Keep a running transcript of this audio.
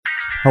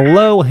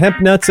Hello,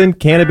 hemp nuts and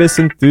cannabis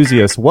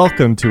enthusiasts.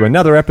 Welcome to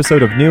another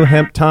episode of New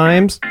Hemp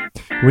Times.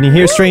 When you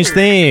hear strange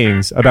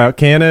things about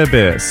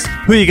cannabis,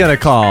 who you gonna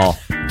call?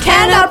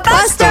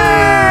 Cannabusters!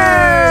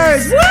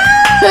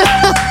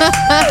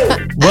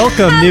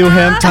 Welcome, New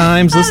Hemp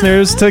Times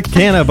listeners, to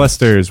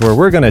Cannabusters, where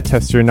we're going to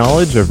test your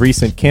knowledge of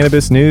recent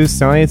cannabis news,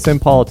 science, and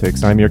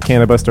politics. I'm your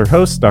Cannabuster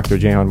host, Dr.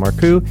 Jehan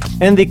Marcoux,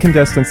 and the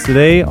contestants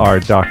today are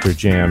Dr.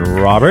 Jan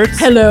Roberts.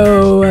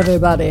 Hello,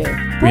 everybody.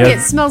 Boy, have-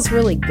 it smells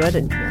really good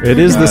in here. It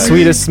is the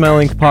sweetest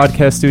smelling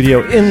podcast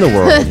studio in the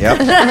world.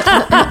 Yep.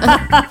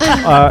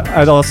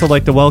 I'd also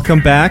like to welcome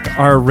back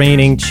our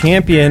reigning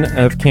champion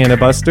of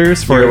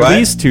Cannabusters for Your at what?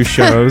 least 2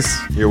 shows.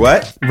 You're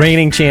what?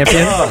 Reigning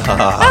champion.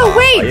 Oh,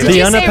 wait. Did The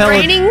you say unappella-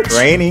 raining?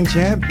 Reigning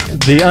champ.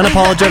 The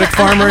unapologetic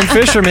farmer and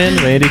fisherman,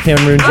 Randy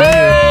Cameron Jr.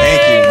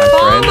 Thank you,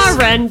 my friends.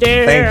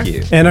 Render. Thank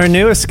you. And our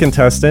newest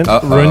contestant,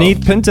 Uh-oh.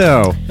 Ronit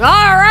Pinto. All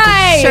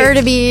right. Sure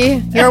to be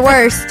your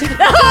worst. No.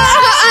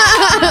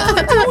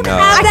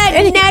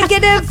 That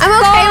negative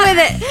I'm okay with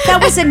it. That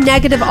was a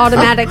negative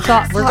automatic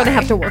thought. We're going to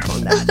have to work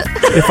on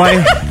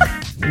that.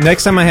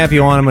 Next time I have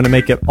you on, I'm going to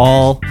make it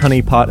all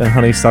Honey Pot and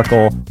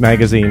Honeysuckle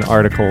magazine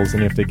articles,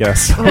 and you have to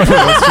guess.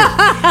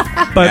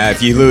 But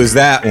If you lose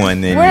that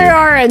one, then We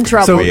are in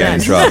trouble. So- you're in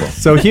trouble.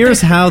 so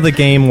here's how the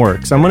game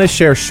works. I'm going to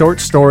share short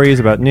stories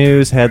about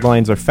news,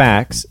 headlines, or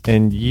facts,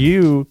 and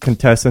you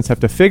contestants have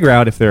to figure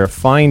out if they're a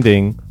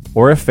finding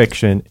or a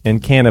fiction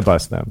and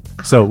cannabis them.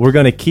 So we're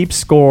going to keep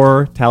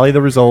score, tally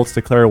the results,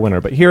 declare a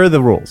winner. But here are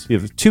the rules. You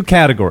have 2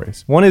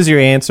 categories. One is your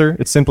answer.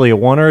 It's simply a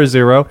 1 or a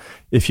 0.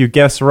 If you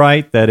guess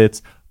right that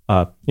it's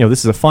this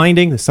is a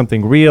finding, this is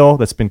something real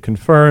that's been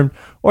confirmed,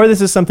 or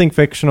this is something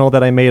fictional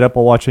that I made up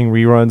while watching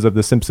reruns of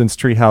The Simpsons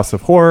Treehouse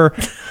of Horror.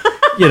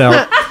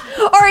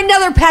 Or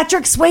another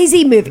Patrick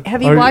Swayze movie.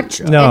 Have you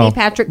watched any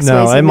Patrick Swayze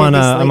No, movies?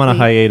 I'm on a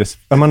hiatus.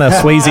 I'm on a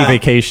Swayze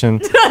vacation.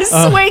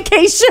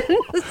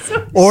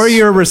 Swaycation. Or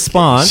your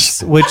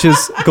response, which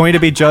is going to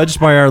be judged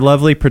by our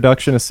lovely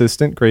production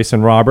assistant,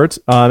 Grayson Roberts.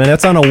 And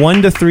that's on a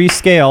 1 to 3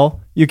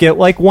 scale. You get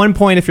like 1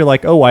 point if you're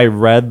like, oh, I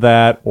read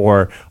that,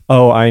 or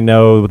oh, I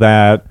know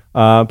that.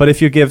 But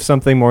if you give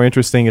something more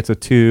interesting, it's a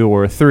 2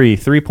 or a 3.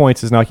 3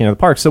 points is knocking out of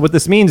the park. So what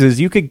this means is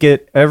you could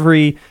get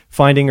every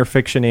finding or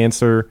fiction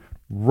answer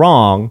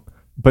wrong,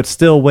 but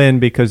still win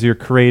because you're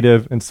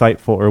creative,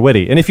 insightful, or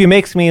witty. And if you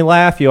make me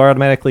laugh, you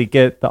automatically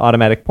get the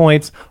automatic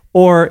points.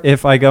 Or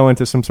if I go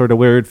into some sort of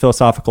weird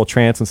philosophical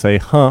trance and say,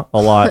 a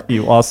lot,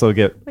 you also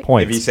get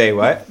points. If you say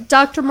what?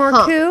 Dr.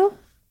 Marcoux?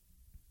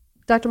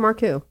 Dr.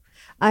 Marcoux,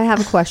 I have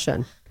a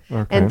question.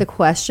 Okay. And the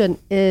question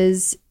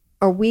is,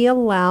 are we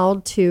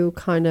allowed to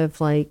kind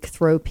of like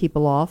throw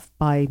people off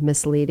by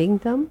misleading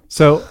them?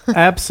 So,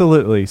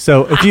 absolutely.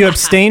 So, if you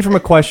abstain from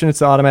a question,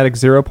 it's automatic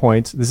 0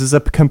 points. This is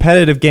a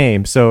competitive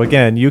game. So,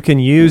 again, you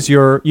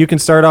can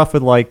start off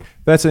with like,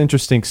 that's an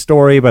interesting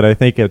story, but I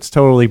think it's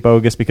totally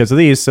bogus because of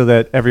these, so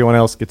that everyone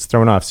else gets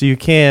thrown off. So, you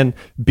can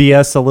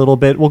BS a little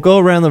bit. We'll go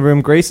around the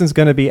room. Grayson's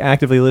going to be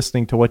actively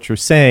listening to what you're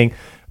saying,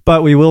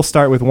 but we will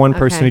start with one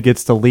person Okay. who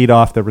gets to lead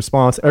off the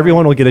response.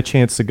 Everyone will get a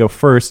chance to go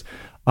first.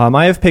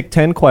 I have picked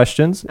 10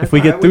 questions. If we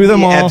Why get would through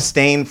them we all,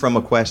 abstain from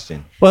a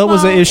question. well, it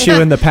was an issue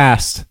in the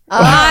past.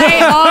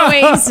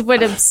 I always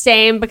would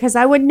abstain because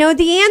I would know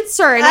the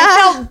answer, and I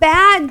felt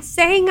bad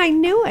saying I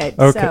knew it.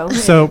 Okay,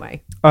 So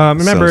anyway.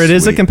 remember, So it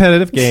is a sweet.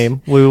 competitive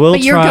game. We will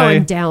But you're try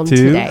going down to,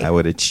 today. I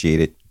would have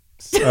cheated.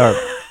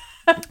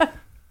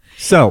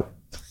 So,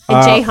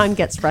 And Jehan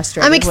gets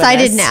frustrated. I'm with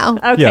excited us. now.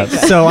 Okay, yeah.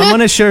 good. So I'm going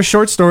to share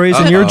short stories,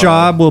 and your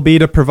job will be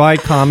to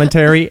provide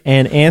commentary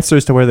and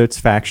answers to whether it's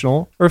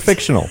factional or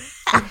fictional.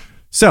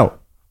 So,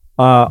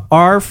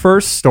 our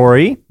first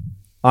story,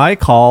 I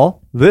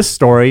call this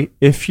story,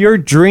 "If your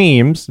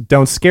dreams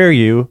don't scare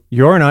you,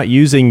 you're not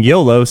using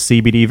YOLO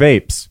CBD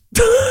vapes."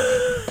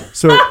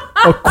 So,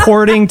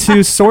 according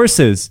to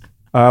sources,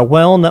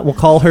 we'll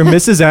call her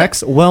Mrs.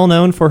 X, well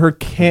known for her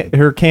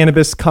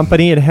cannabis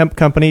company and hemp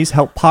companies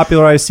help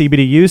popularize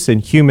CBD use in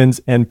humans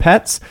and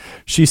pets.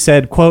 She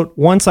said, quote,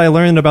 "Once I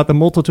learned about the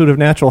multitude of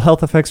natural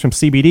health effects from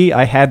CBD,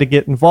 I had to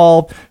get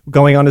involved."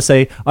 Going on to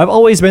say, "I've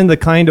always been the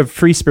kind of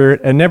free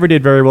spirit and never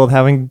did very well with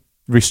having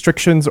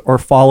restrictions or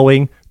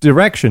following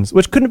directions,"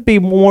 which couldn't be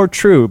more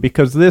true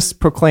because this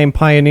proclaimed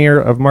pioneer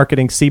of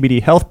marketing CBD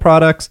health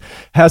products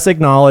has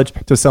acknowledged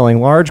to selling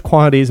large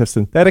quantities of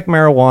synthetic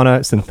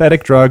marijuana,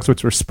 synthetic drugs,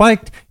 which were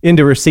spiked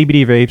into her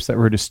CBD vapes that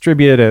were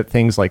distributed at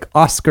things like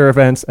Oscar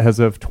events as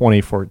of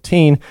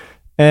 2014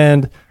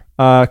 and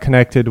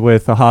connected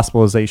with the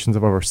hospitalizations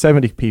of over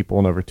 70 people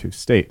in over 2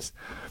 states.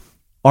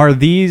 Are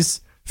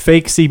these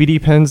fake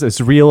CBD pens as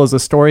real as the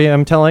story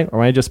I'm telling, or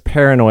am I just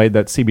paranoid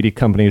that CBD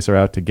companies are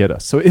out to get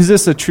us? So is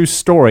this a true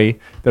story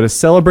that a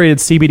celebrated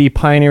CBD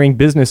pioneering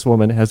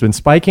businesswoman has been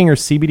spiking her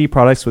CBD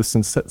products with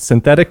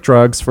synthetic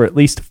drugs for at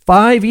least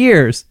 5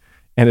 years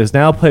and has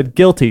now pled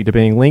guilty to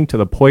being linked to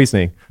the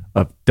poisoning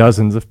of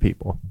dozens of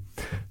people?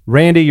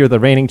 Randy, you're the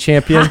reigning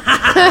champion.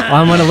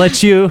 I'm going to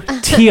let you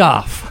tee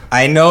off.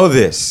 I know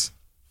this.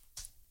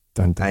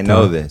 Dun, dun, I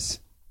know dun. this.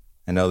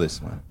 I know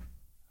this one.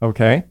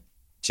 Okay.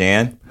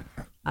 Jan,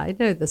 I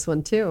know this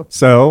one too.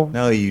 So,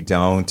 No, you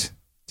don't.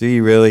 Do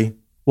you really?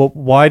 well,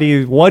 what do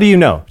you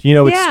know? Do you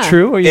know Yeah. it's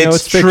true or you know It's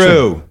it's fiction?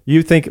 true.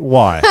 You think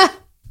why?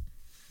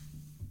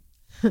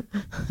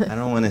 I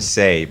don't want to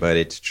say, but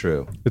it's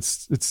true.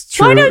 It's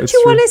true. Why don't it's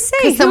you true. want to say?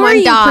 'Cause Who someone are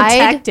you died.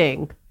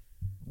 protecting?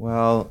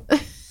 Well,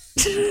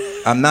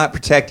 I'm not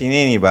protecting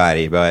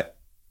anybody, but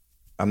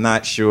I'm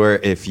not sure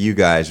if you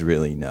guys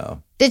really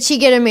know. Did she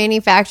get it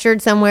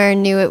manufactured somewhere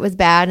and knew it was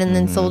bad and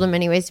then sold them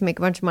anyways to make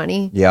a bunch of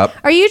money? Yep.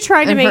 Are you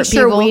trying to And make hurt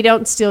sure people? we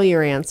don't steal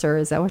your answer?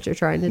 Is that what you're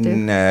trying to do?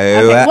 No.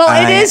 Okay,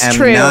 well, it is I am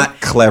true.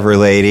 not clever,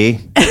 lady.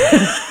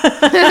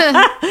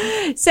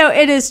 So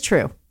it is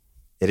true.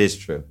 It is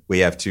true. We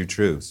have two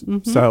truths.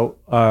 So,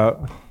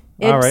 all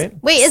It's right.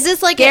 Wait, is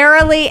this like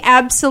Scarily,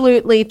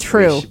 absolutely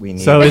true. We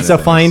need So one it's of a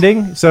those.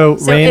 finding. So,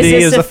 So Randy is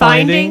this is a a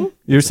finding. finding?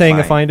 You're saying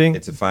a finding. finding.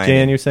 It's a finding.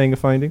 Jan, you're saying a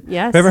finding.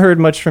 Yes. We haven't heard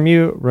much from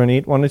you,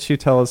 Ronit. Why don't you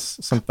tell us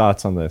some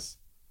thoughts on this?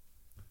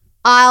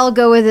 I'll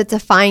go with it's a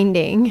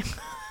finding.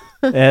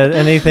 And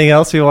anything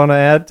else you want to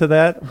add to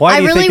that? Why I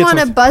do you really think it's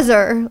want a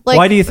buzzer. Like,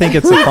 Why do you think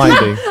it's a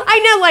finding?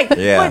 I know, like,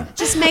 Yeah. what,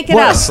 just make it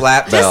What up. a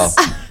slap bell.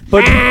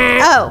 But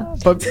oh,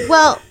 but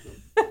well,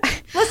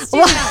 Let's do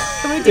that.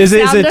 Can we do is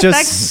sound it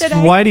effects just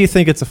today? why do you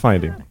think it's a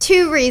finding?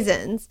 2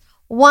 reasons.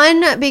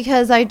 One,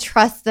 because I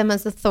trust them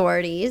as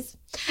authorities,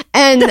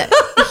 and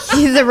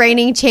he's a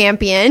reigning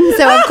champion,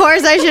 so of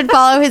course I should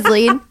follow his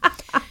lead.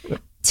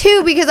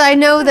 2, because I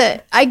know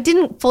that I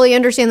didn't fully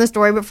understand the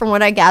story, but from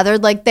what I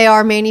gathered, like they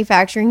are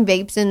manufacturing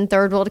vapes in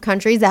third world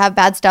countries that have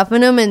bad stuff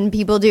in them, and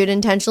people do it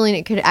intentionally, and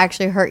it could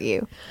actually hurt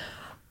you.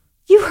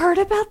 You heard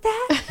about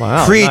that?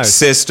 Wow, Preach, nice.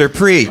 sister,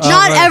 preach.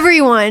 Not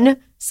everyone.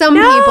 Some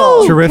No,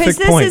 people. Terrific because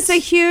this points. is a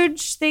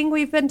huge thing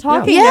we've been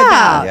talking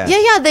Yeah. about.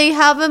 yeah, They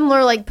have them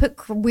or like put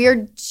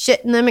weird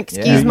shit in them.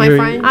 Excuse Yeah. my You're-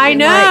 friend. I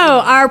know.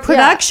 Like, Our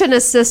production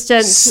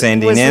assistant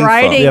Sending was info.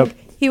 writing. Yep.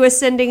 He was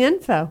sending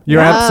info. You're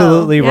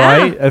absolutely Yeah.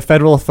 right.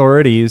 Federal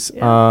authorities,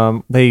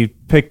 they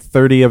picked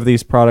 30 of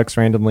these products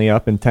randomly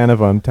up, and 10 of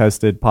them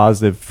tested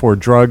positive for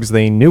drugs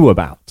they knew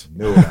about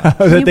that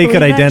they believe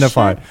could that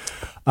identify.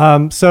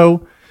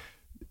 So,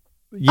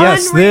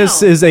 yes, Unreal.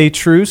 this is a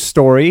true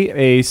story.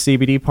 A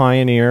CBD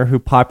pioneer who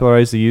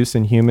popularized the use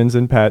in humans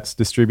and pets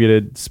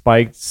distributed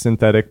spiked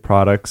synthetic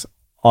products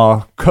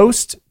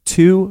coast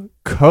to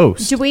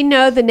coast. Do we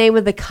know the name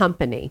of the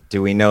company?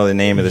 Do we know the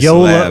name of the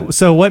YOLO. celeb?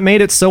 So what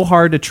made it so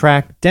hard to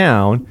track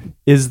down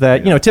is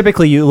that,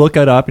 typically you look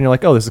it up and you're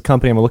like, oh, this is a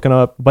company I'm looking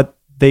up, but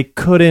they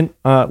couldn't,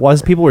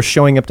 was people were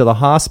showing up to the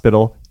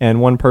hospital and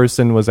one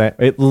person was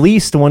at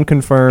least one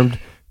confirmed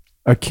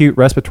acute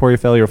respiratory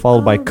failure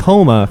followed by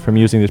coma from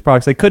using these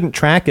products. They couldn't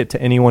track it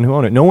to anyone who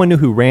owned it. No one knew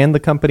who ran the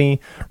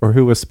company or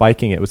who was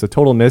spiking it. It was a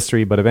total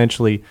mystery, but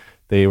eventually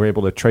they were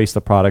able to trace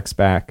the products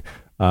back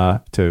to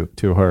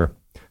her.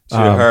 To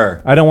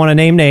her. I don't want to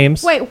name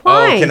names. Wait,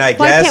 why? can I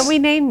Why guess? can't we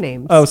name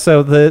names? Oh, so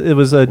it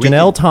was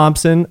Janelle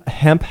Thompson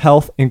Hemp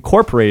Health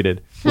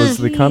Incorporated was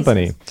the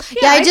company.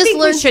 Yeah, I just think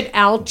learned. we should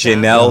out them.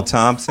 Janelle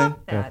Thompson.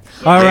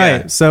 All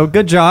right, so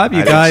good job, you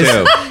I did guys.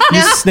 too. You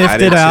I sniffed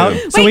did it out.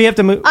 too. So we have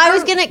to move. I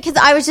was gonna because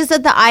I was just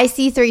at the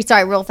IC3.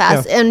 Sorry, real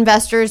fast.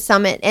 Investors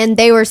Summit, and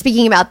they were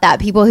speaking about that.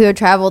 People who had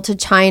traveled to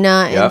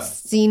China Yep. and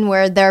seen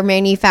where they're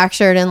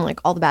manufactured and like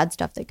all the bad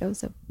stuff that goes.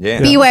 So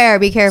Yeah. beware,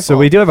 be careful. So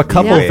we do have a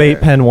couple Yeah.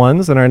 vape pen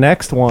ones, and our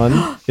next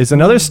one is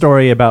another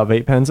story about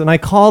vape pens, and I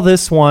call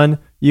this one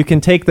 "You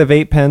can take the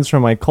vape pens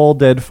from my cold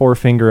dead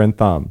forefinger and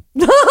thumb."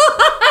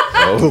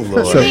 Oh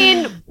Lord. I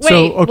mean, wait,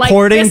 So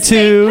according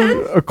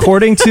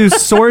to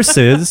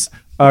sources,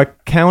 a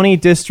county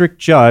district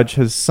judge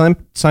has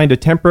signed a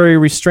temporary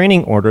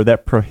restraining order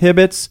that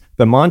prohibits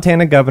the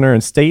Montana governor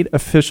and state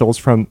officials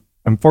from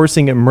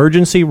enforcing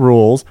emergency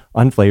rules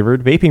on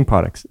flavored vaping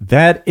products.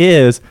 That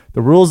is,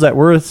 the rules that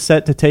were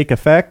set to take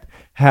effect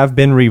have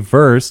been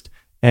reversed,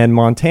 and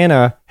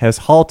Montana has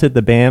halted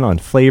the ban on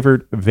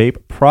flavored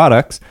vape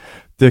products.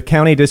 The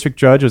county district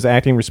judge was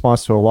acting in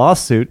response to a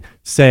lawsuit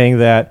saying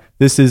that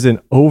this is an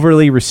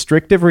overly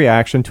restrictive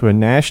reaction to a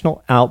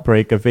national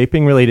outbreak of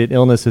vaping-related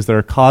illnesses that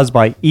are caused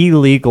by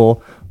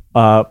illegal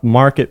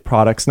market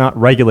products, not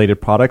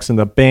regulated products, and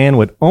the ban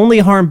would only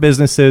harm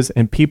businesses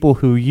and people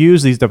who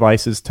use these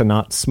devices to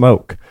not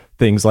smoke,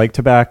 things like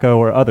tobacco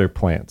or other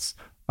plants.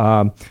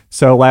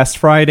 So last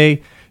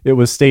Friday, it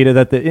was stated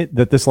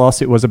that this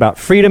lawsuit was about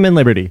freedom and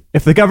liberty.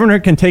 If the governor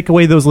can take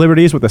away those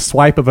liberties with a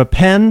swipe of a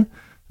pen,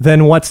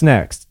 then what's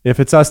next? If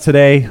it's us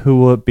today, who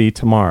will it be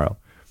tomorrow?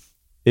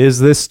 Is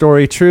this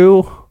story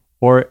true,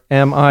 or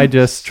am I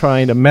just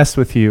trying to mess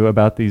with you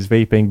about these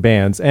vaping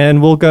bans?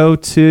 And we'll go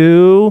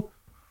to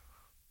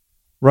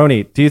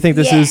Ronit. Do you think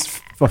this is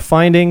a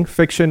finding,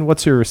 fiction?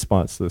 What's your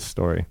response to this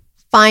story?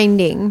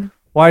 finding.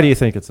 Why do you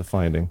think it's a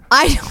finding?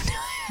 I don't know.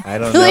 I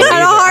don't Really know.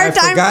 had a either. hard I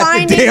time forgot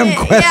finding the damn it.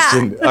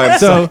 question. I'm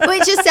So, Well,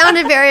 it just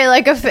sounded very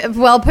like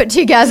well put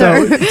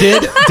together, so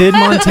did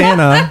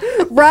Montana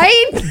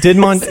right?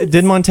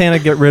 did Montana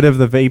get rid of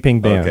the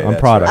vaping ban Okay, on that's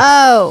products?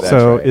 Oh, That's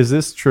So right. is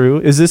this true?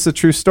 Is this a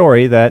true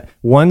story that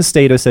one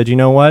state has said, you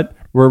know what?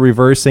 We're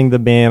reversing the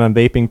ban on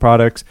vaping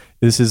products.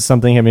 This is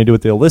something having to do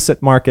with the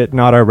illicit market,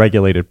 not our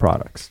regulated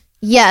products.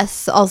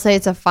 Yes, I'll say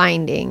it's a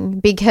finding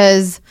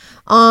because,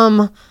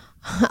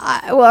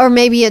 or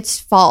maybe it's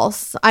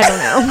false. I don't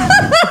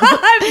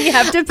know. You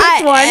have to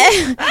pick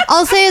one.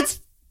 I'll say it's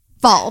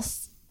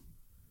false.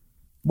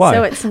 Why?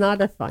 So it's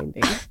not a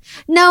finding.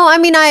 No, I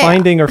mean,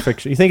 Finding or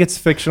fiction? You think it's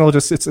fictional?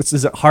 Just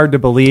is it hard to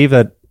believe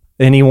that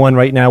anyone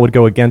right now would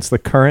go against the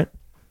current?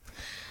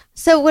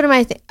 So what am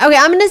I thinking? Okay,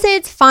 I'm going to say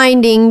it's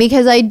finding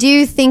because I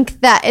do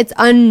think that it's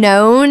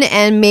unknown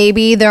and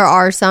maybe there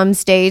are some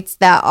states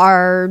that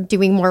are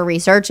doing more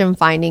research and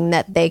finding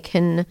that they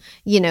can,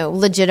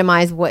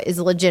 legitimize what is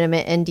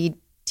legitimate and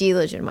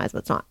delegitimize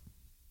what's not.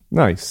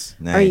 Nice.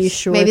 Nice. Are you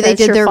sure? Maybe they that's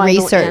did your their final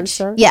research.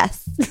 answer?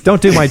 Yes.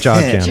 Don't do my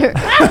job, Jan.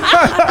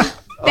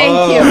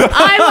 Thank you.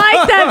 I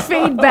like that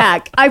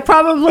feedback. I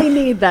probably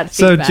need that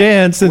So, feedback.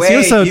 Jan, since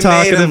you're so you made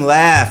talkative, him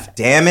laugh.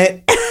 Damn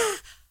it!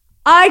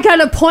 I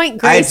got a point,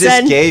 I Grayson.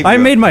 just gave. I you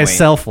a made point.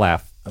 myself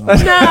laugh. No.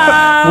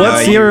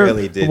 What's you your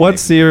really did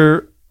What's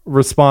your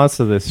response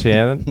to this,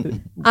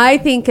 Shannon? I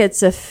think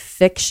it's a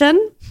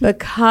fiction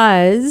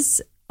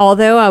because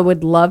although I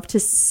would love to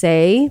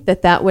say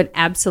that would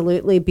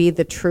absolutely be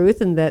the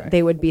truth and that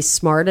they would be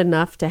smart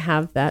enough to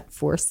have that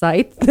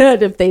foresight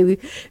that if they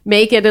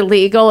make it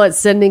illegal, it's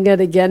sending it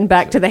again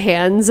back to the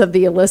hands of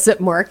the illicit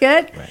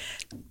market. Right.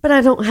 But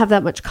I don't have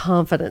that much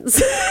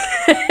confidence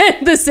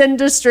in this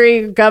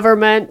industry,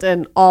 government,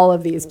 and all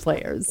of these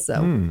players.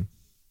 So,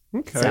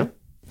 Okay.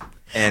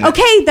 And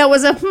okay, that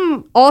was a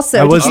also.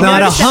 That was Did you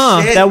not a notice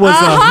huh. shit? That was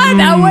Uh-huh, a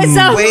that was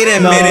a wait a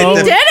No. minute.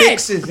 The Did it.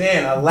 fix is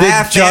in. A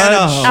laugh and a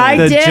judge- I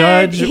The did.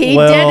 judge He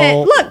will did it.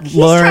 Look, he's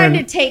learn- trying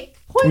to take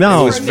points.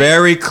 No. It was from me.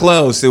 very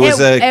close. It was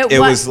It it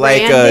was, was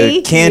like Randy, a you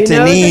know the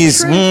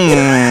Cantonese. truth.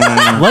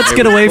 Let's It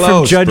get was away from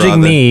close, judging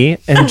brother. me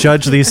and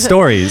judge these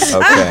stories.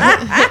 Okay.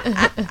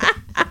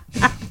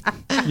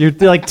 You're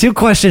like 2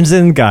 questions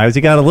in, guys.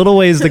 You got a little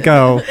ways to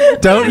go.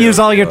 Don't use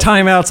all your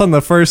timeouts on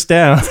the first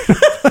down.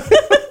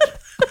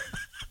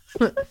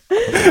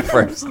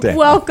 First day.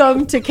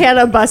 Welcome to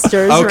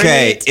Cannabusters.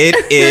 Okay, Randy.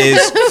 it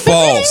is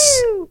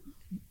false.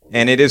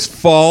 And it is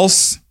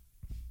false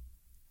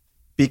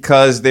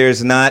because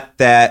there's not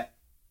that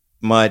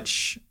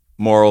much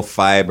moral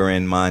fiber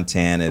in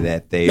Montana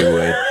that they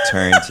would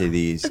turn to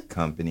these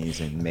companies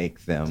and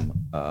make them.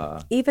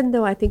 Even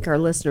though I think our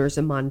listeners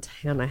in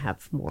Montana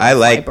have more. I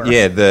like, fiber.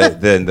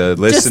 the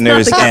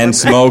listeners the and government.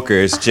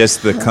 smokers,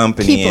 just the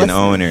company Keep and listening.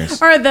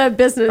 owners. Or the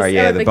business. Or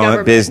or the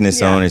government. business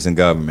Yeah. owners and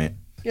government.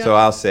 So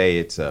I'll say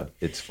it's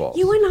false.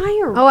 You and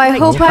I are. Oh, I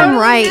hope I'm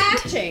right.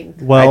 Matching.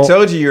 Well, I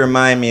told you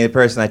remind me of the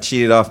person I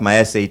cheated off my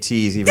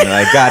SATs, even though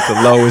I got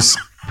the lowest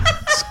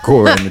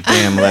score in the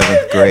damn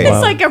 11th grade. It's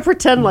like I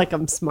pretend like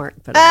I'm smart,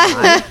 but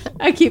I'm not.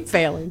 I keep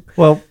failing.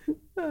 well,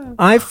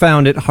 I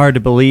found it hard to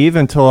believe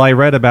until I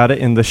read about it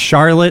in the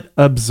Charlotte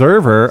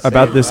Observer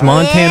about this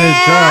Montana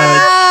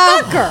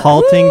judge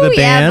halting the Ooh,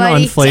 yeah, ban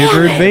buddy. on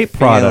flavored Damn vape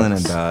Feeling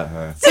products. about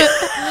her.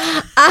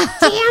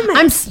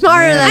 I'm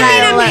smarter than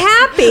I mean, I I'm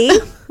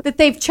happy that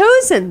they've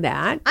chosen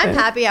that. I'm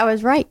happy I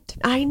was right.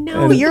 I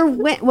know you're.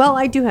 Well,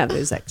 I do have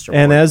those extra.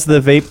 And ones. as the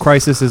vape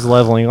crisis is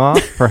leveling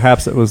off,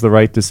 perhaps it was the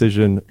right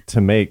decision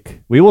to make.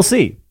 We will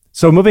see.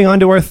 So moving on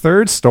to our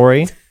third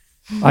story.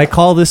 I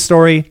call this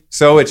story,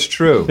 So it's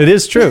true. it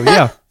is true,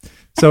 yeah.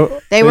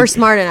 So They were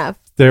smart enough.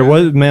 there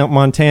was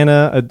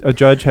Montana, a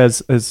judge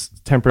has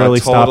temporarily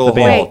A stopped the total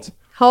ban. halt. Wait,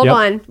 hold Yep.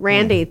 on,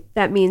 Randy.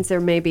 That means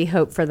there may be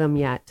hope for them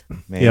yet.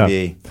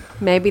 Maybe.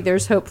 Maybe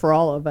there's hope for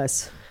all of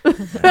us. I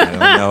don't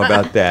know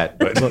about that.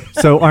 But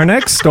So our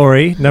next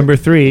story, number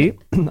 3,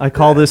 I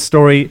call this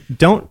story,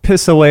 Don't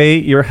Piss Away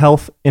Your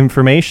Health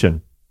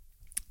Information.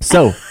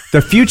 So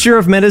the future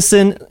of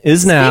medicine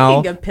is now,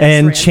 Speaking of piss,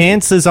 and Randy.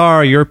 chances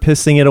are you're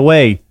pissing it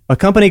away. A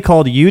company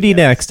called UD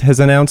Next has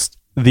announced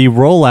the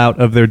rollout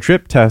of their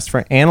drip test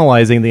for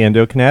analyzing the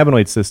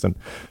endocannabinoid system.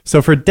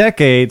 So for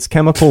decades,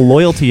 chemical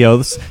loyalty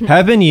oaths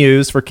have been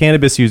used for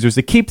cannabis users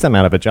to keep them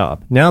out of a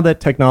job. Now that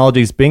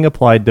technology is being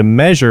applied to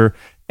measure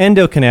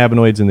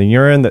endocannabinoids in the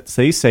urine that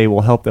they say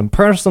will help them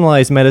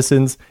personalize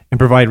medicines and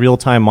provide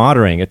real-time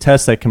monitoring, a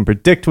test that can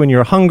predict when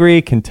you're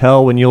hungry, can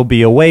tell when you'll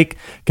be awake,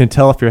 can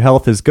tell if your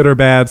health is good or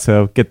bad,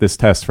 so get this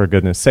test for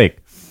goodness sake.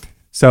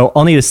 So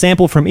I'll need a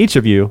sample from each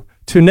of you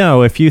to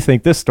know if you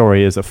think this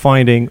story is a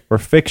finding or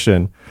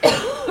fiction.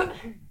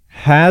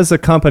 Has a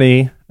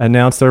company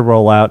announced their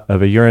rollout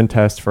of a urine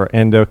test for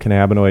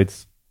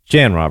endocannabinoids?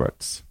 Jan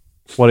Roberts,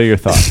 what are your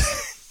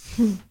thoughts?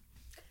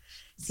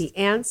 The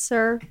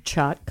answer,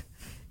 Chuck,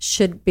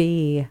 should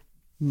be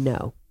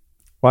no,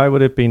 Why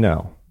would it be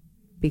no?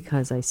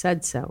 because I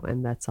said so,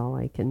 and that's all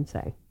I can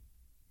say.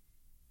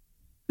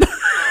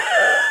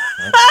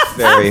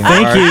 very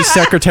hard. Thank you,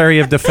 Secretary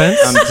of Defense.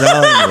 I'm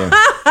telling you.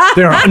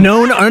 There are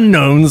known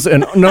unknowns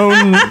and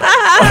known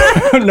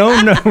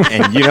known.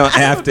 And you don't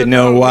have to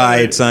know why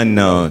it's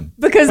unknown.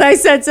 Because I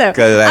said so.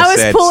 'Cause I was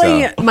said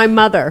pulling so. my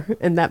mother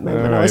in that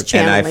moment. I was And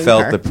channeling I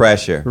felt her. the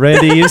pressure.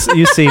 Randy,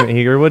 you see me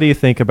here. What do you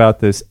think about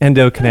this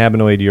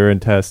endocannabinoid urine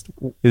test?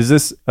 Is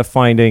this a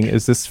finding?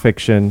 Is this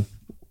fiction?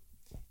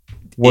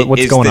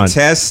 What's Is going the on?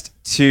 test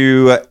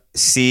to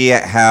see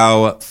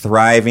how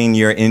thriving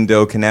your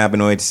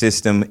endocannabinoid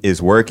system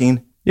is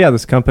working? Yeah,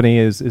 this company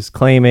is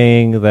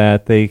claiming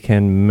that they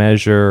can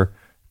measure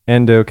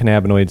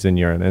endocannabinoids in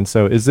urine. And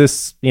so is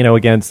this,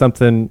 again,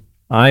 something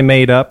I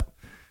made up,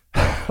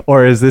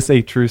 or is this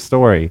a true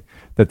story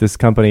that this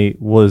company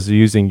was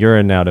using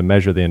urine now to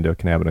measure the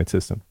endocannabinoid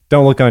system?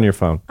 Don't look on your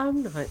phone.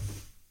 I'm not.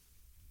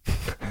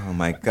 Oh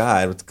my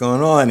God, what's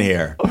going on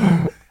here?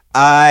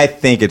 I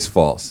think it's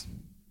false.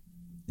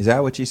 Is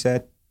that what you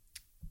said?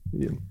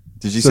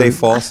 Did you say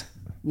false?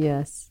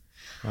 Yes.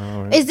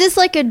 Is this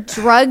like a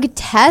drug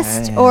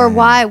test or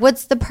why?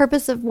 What's the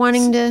purpose of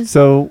wanting to?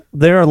 So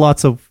there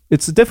are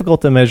it's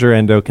difficult to measure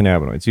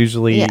endocannabinoids.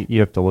 Usually Yeah. you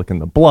have to look in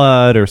the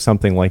blood or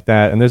something like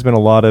that. And there's been a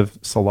lot of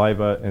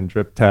saliva and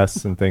drip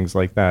tests and things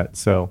like that.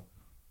 So,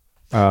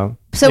 So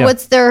yeah.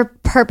 what's their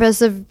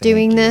purpose of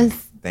doing this?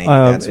 Thank you.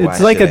 That's why I it's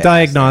like should a have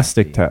asked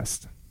diagnostic that.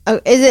 test. Oh,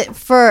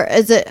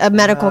 is it a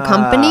medical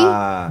company?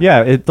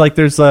 Yeah,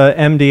 there's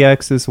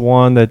MDX is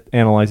one that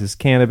analyzes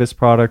cannabis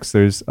products.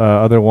 There's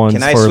other ones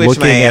Can I for switch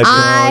looking my at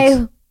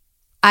answer?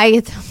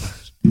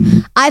 drugs.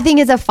 I think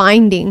it's a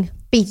finding.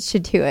 Beat you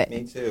to it.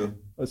 Me too.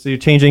 So you're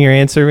changing your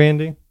answer,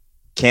 Randy?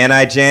 Can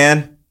I,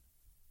 Jan?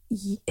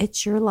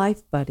 It's your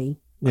life, buddy.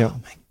 Yeah.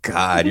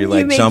 God, you're You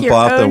like make jump your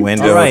off the own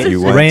window Right. if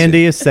you want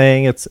Randy is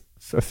saying it's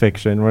a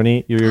fiction.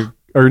 Ronnie, you're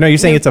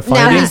saying it's a Now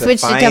finding? he It's a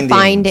switched it to finding.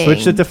 finding.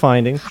 Switched it to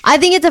finding. I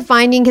think it's a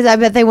finding because I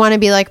bet they want to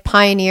be like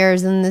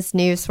pioneers in this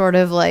new sort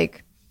of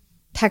like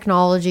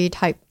technology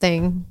type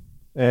thing.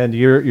 And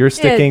you're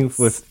sticking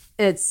with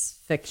It's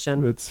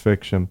fiction. it's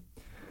fiction.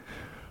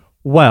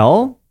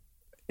 Well,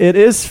 it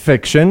is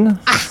fiction.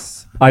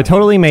 I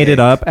totally made it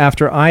up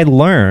after I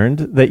learned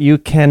that you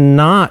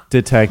cannot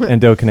detect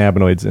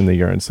endocannabinoids in the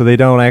urine, so they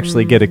don't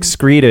actually get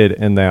excreted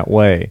in that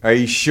way. to. Are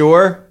you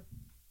sure?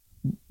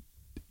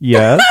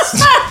 Yes.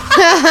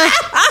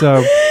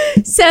 So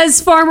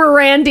Says Farmer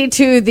Randy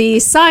to the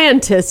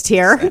scientist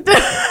here.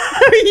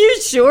 Are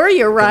you sure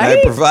you're Can I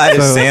right? provide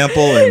a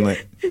sample? And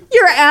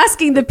You're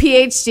asking the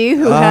PhD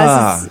who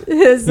has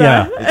his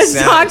Yeah. his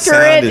sounded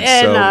doctorate in.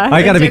 so-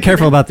 I got to be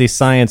careful about these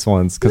science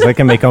ones because I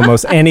can make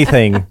almost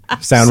anything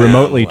sound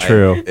remotely like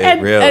true. it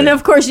And, really, and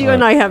of course, you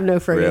and I have no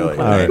friggin' really,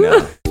 clue. I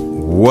know.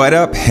 What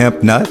up,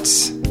 hemp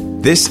nuts?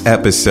 This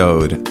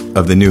episode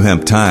of the New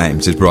Hemp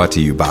Times is brought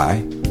to you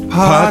by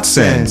Hot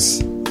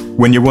Sense.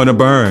 When you want to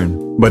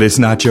burn, but it's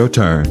not your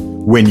turn.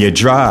 When you're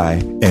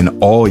dry and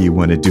all you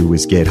want to do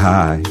is get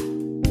high.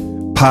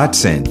 Pot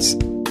Sense,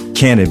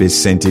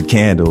 cannabis scented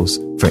candles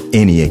for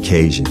any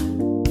occasion.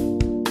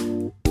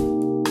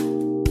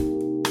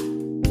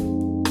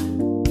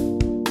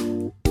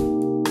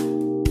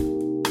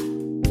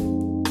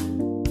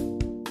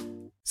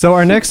 So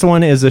our next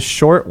one is a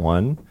short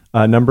one,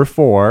 number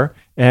 4,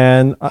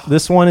 and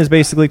this one is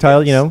basically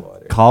titled,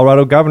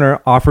 Colorado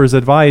governor offers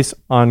advice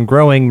on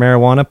growing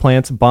marijuana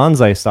plants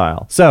bonsai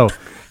style. So,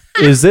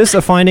 is this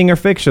a finding or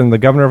fiction? The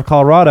governor of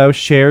Colorado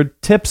shared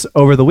tips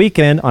over the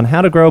weekend on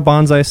how to grow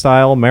bonsai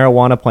style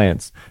marijuana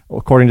plants.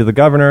 According to the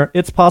governor,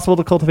 it's possible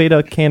to cultivate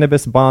a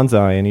cannabis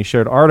bonsai, and he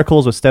shared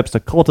articles with steps to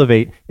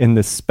cultivate in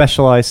this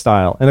specialized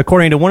style. And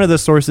according to one of the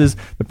sources,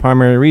 the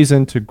primary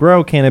reason to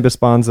grow cannabis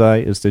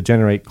bonsai is to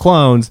generate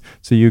clones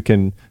so you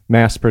can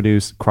mass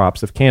produce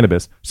crops of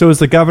cannabis. So is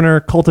the governor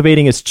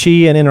cultivating his chi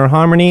and inner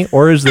harmony,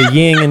 or is the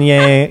yin and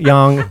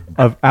yang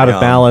of out of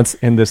balance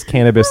in this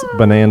cannabis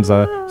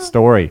bonanza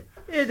story?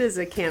 It is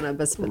a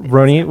cannabis banana.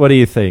 Roni, what do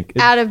you think?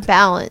 Out of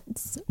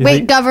balance. You Wait,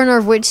 think- governor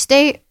of which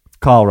state?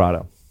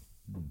 Colorado.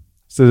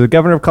 So the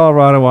governor of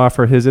Colorado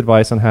offer his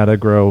advice on how to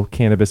grow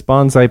cannabis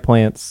bonsai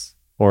plants,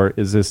 or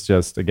is this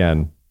just,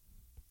 again,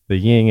 the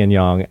yin and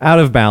yang out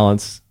of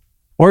balance,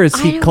 or is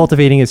he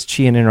cultivating his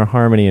chi and inner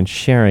harmony and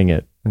sharing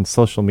it in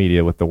social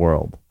media with the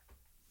world?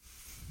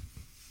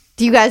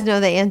 Do you guys know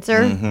the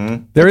answer?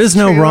 There It's is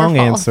no true or wrong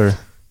false? answer.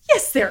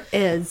 Yes, there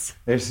is.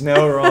 There's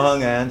no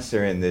wrong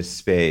answer in this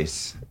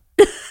space.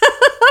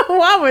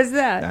 What was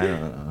that? I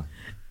don't know.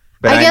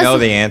 But I I guess- know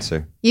the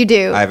answer. You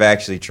do. I've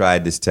actually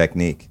tried this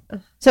technique.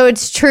 So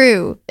it's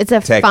true. It's a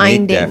Technique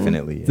finding.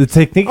 definitely The is.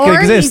 technique Or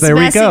exists. he's There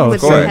we messing go.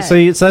 with So, your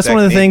head. so that's one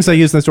of the Technique. things I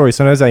use in the story.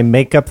 Sometimes I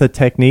make up the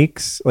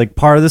techniques. Like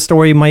part of the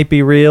story might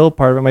be real,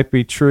 part of it might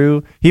be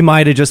true. He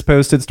might have just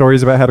posted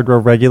stories about how to grow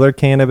regular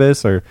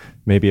cannabis, or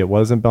maybe it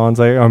wasn't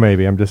bonsai, or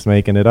maybe I'm just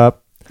making it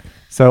up.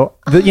 So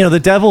the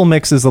devil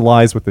mixes the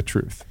lies with the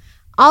truth.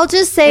 I'll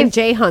just say, And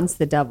Jay Hunt's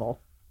the devil.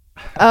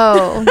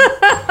 oh,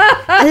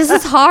 this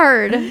is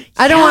hard.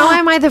 I don't want. Why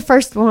am I the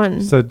first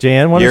one? So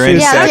Jan, why You're don't in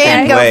you? Yeah, second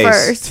Jan, go place.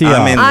 first. Tee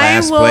I'm off. in I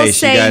last will place. You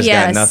say guys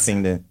yes. got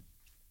nothing to.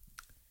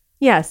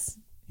 Yes.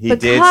 He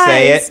did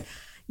say it.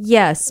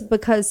 Yes,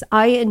 because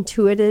I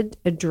intuited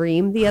a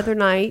dream the other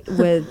night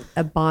with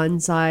a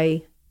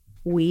bonsai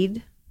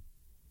weed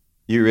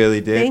You really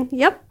did. thing.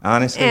 Yep.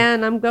 Honestly,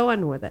 And I'm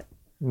going with it.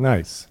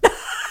 Nice.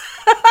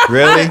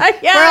 Really?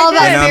 Yeah, We're all I And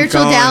about I'm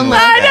spiritual going downloads. with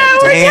I know. that.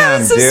 We're Damn,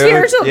 doing some dude.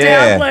 spiritual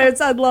Yeah.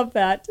 downloads. I love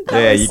that.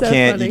 That Yeah, was you so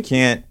can't. funny. You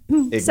can't.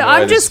 So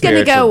I'm just going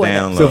to go with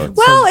it.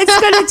 Well, it's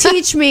going to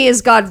teach me,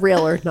 is God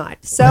real or not?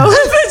 So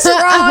if it's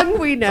wrong,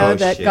 we know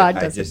that God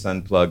I doesn't. just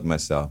unplugged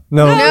myself.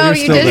 No, No, you're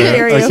you still didn't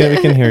there. hear you. Okay,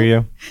 we can hear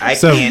you. I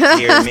So, can't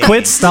hear me.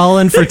 Quit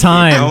stalling for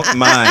time. Don't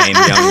mind,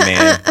 young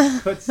man.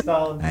 Quit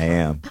stalling. I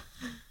am.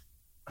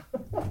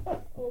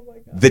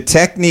 The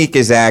technique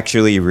is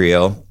actually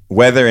real.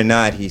 Whether or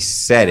not he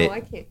said No, it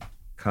I can't.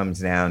 comes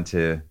down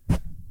to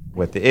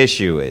what the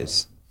issue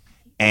is.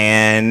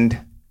 And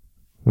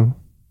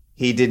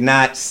he did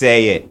not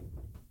say it.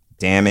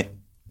 Damn it.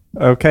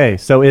 Okay,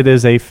 so it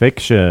is a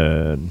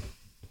fiction.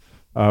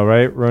 All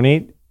right,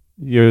 Ronit,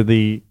 you're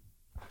the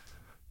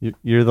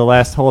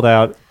last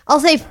holdout. I'll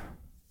say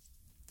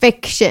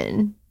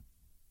fiction.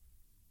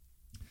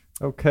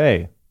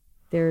 Okay.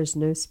 There's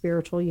no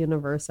spiritual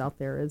universe out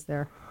there, is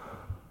there?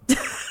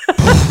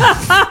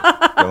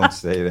 Don't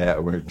say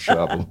that. We're in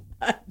trouble.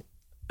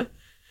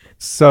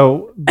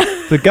 So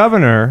the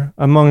governor,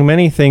 among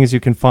many things you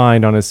can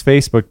find on his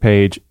Facebook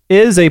page,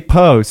 is a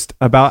post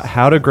about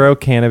how to grow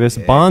cannabis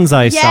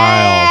bonsai style.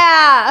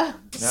 Yeah.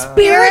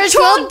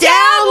 Spiritual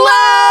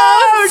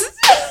downloads.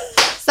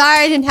 Sorry,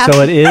 I didn't have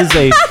So to. it is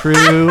a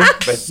true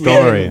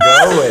story.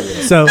 Go with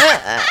it. So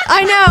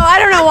I know. I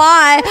don't know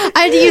why. I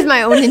had to use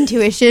my own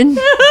intuition.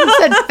 I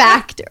said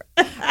fact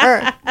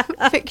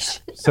or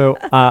fiction. So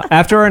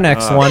after our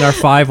next one, our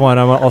 5-1,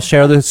 I'll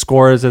share the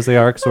scores as they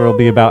are, so it'll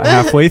be about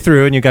halfway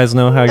through, and you guys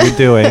know how you're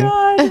doing.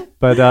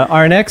 But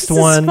our next This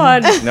one, is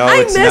fun. No,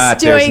 I it's miss not.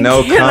 There's doing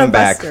no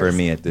comeback Cannabusters. for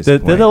me at this there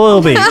point.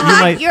 will be. You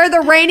might, You're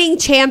the reigning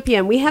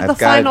champion. We have I've the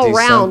gotta final do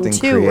round something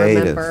too.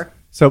 creative. Remember?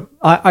 so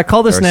I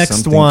call this Or next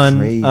something one.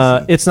 crazy.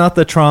 It's not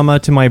the trauma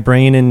to my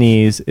brain and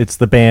knees. It's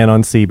the ban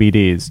on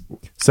CBDs.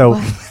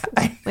 So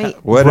Wait.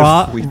 What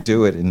Rob- if we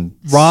do it in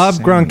Rob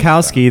sand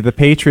Gronkowski, the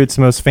Patriots'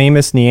 most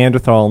famous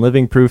Neanderthal and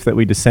living proof that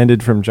we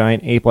descended from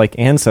giant ape-like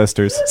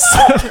ancestors,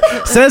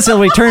 says he'll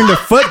return to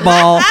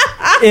football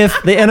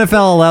if the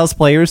NFL allows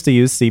players to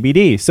use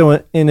CBD.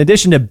 So in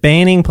addition to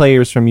banning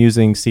players from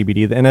using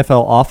CBD, the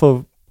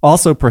NFL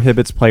also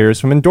prohibits players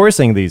from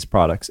endorsing these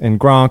products. And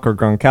Gronk, or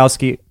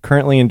Gronkowski,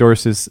 currently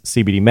endorses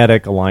CBD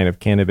Medic, a line of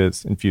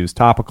cannabis-infused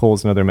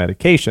topicals and other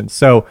medications.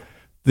 So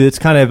it's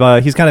kind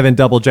of he's kind of in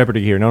double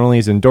jeopardy here. Not only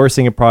is he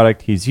endorsing a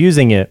product, he's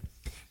using it.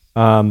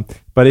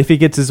 But if he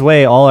gets his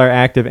way, all our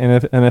active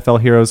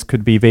NFL heroes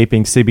could be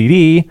vaping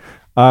CBD.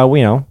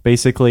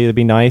 Basically, it'd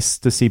be nice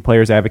to see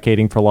players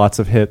advocating for lots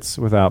of hits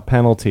without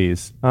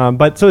penalties.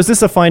 But so is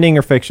this a finding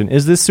or fiction?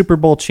 Is this Super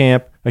Bowl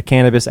champ a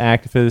cannabis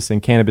activist in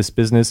cannabis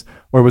business,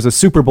 or was a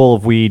Super Bowl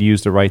of weed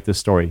used to write this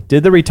story?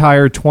 Did the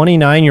retired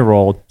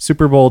 29-year-old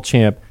Super Bowl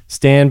champ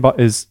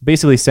is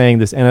basically saying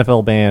this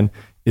NFL ban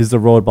is the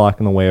roadblock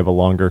in the way of a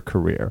longer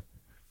career?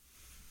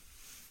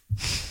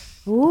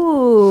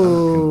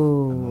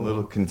 Ooh. I'm a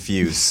little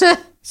confused.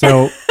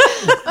 So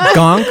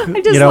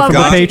Gronk, just from love the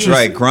Gronk, Patriots.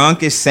 right,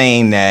 Gronk is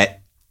saying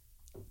that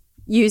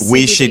Use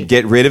we CBD. should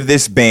get rid of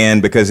this ban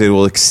because it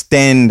will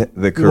extend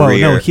the career. Well,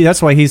 no,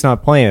 that's why he's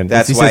not playing.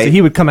 That's he why- says that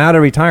he would come out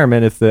of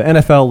retirement if the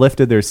NFL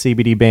lifted their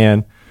CBD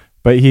ban,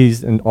 but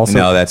also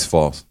No, that's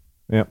false.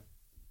 yeah.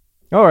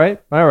 All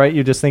right.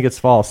 You just think it's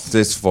false.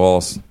 It's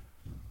false.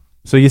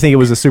 So you think it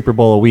was a Super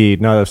Bowl of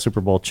weed, not a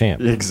Super Bowl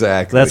champ.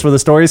 Exactly. That's where the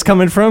story's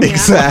coming from.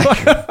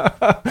 Exactly.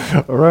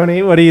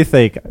 Roni, what do you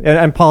think? And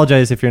I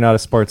apologize if you're not a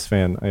sports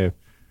fan. I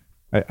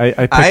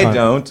pick I on-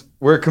 don't.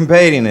 We're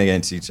competing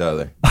against each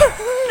other.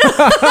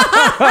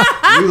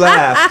 You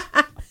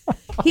laughed.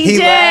 He He did.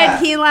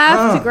 laughed. He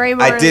laughed. Gray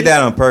I did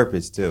that on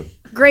purpose too.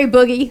 Gray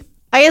boogie.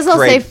 I guess I'll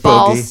say Great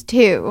false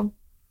too.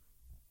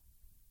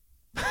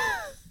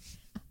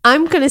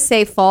 I'm going to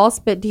say false,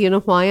 but do you know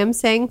why I'm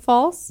saying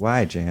false?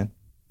 Why, Jan?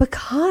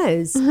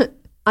 Because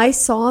I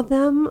saw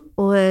them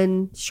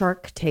on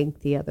Shark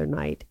Tank the other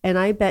night, and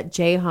I bet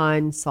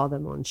Jahan saw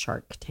them on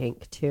Shark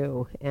Tank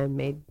too and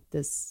made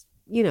this,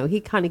 he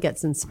kind of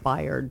gets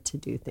inspired to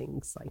do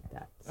things like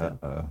that.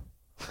 So.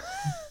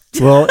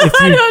 Well, if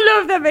I you don't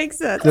know if that makes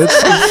sense.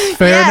 That's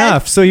fair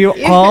enough. So you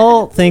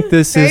all think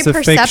this Very is a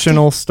perceptive.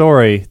 fictional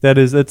story.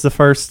 It's the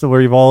first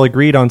where you've all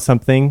agreed on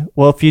something.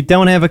 Well, if you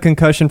don't have a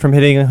concussion from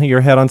hitting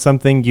your head on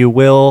something, you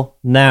will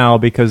now,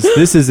 because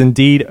this is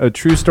indeed a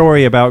true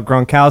story about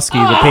Gronkowski,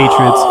 the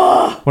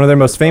Patriots, one of their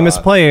most famous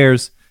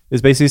players,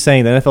 is basically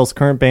saying the NFL's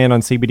current ban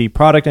on CBD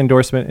product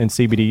endorsement and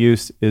CBD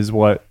use is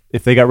what,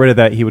 if they got rid of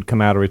that, he would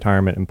come out of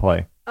retirement and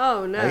play.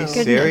 Oh, no. Are you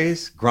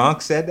serious?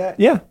 Gronk said that?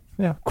 Yeah.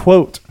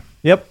 Quote.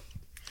 Yep.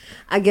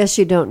 I guess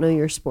you don't know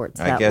your sports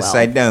I that guess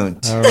well. I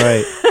don't. All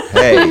right.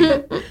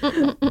 Hey,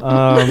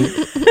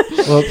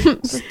 Well,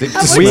 stick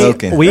to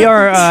smoking. we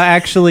are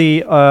actually,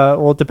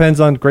 it depends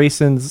on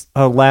Grayson's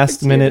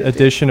last minute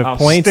addition of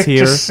points stick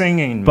here. to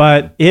singing.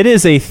 But it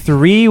is a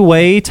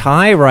 3-way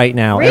tie right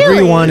now. Really?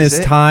 Everyone Is is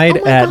it? tied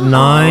Oh my at God.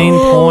 9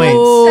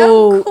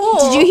 Oh,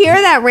 cool. Did you hear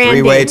that,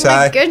 Randy? Three-way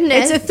tie?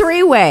 Goodness. It's a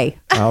 3-way.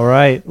 points. All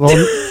right. Well,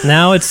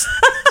 now it's.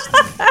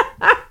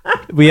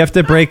 We have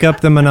to break up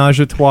the menage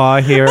a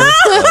trois here.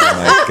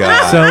 my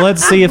God. So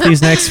let's see if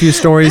these next few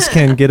stories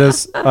can get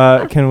us.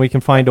 We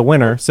can find a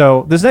winner?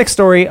 So this next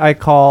story I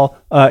call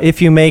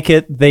 "If you make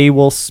it, they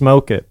will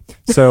smoke it."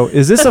 So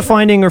is this a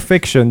finding or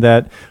fiction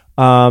that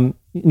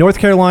North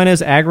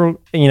Carolina's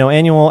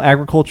annual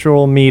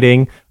agricultural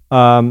meeting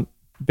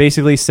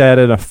basically said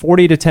at a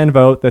 40-10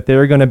 vote that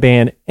they're going to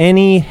ban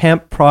any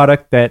hemp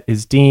product that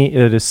is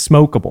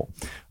smokable.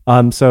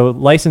 So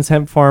licensed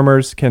hemp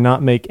farmers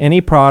cannot make any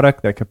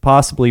product that could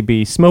possibly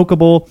be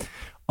smokable.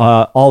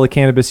 All the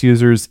cannabis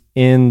users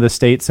in the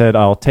state said,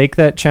 I'll take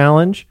that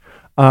challenge.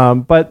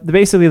 But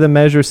basically the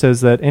measure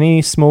says that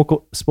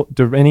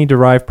any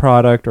derived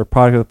product or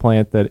product of the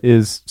plant that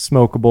is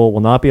smokable will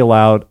not be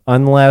allowed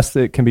unless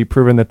it can be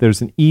proven that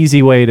there's an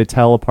easy way to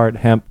tell apart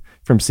hemp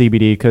from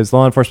CBD, because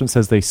law enforcement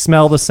says they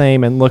smell the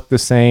same and look the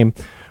same.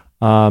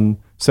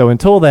 So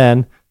until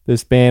then,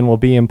 this ban will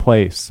be in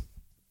place.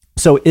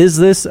 So is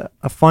this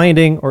a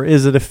finding or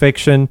is it a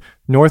fiction?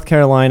 North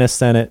Carolina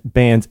Senate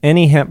bans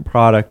any hemp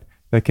product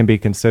that can be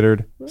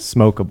considered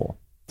smokable,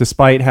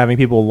 despite having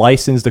people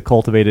licensed to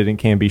cultivate it and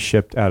can be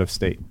shipped out of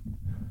state.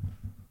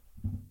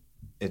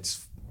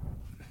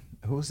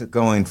 Who's it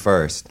going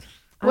first?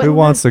 Who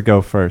wants to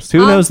go first? Who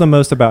knows the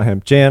most about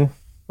hemp? Jan?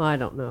 Well, I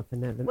don't know if I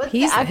know them. What's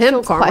He's the a actual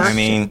hemp farmer. question? I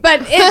mean,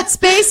 But it's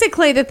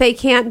basically that they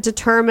can't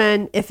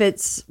determine if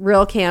it's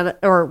real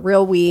or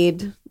real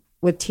weed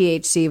with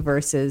THC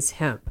versus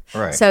hemp.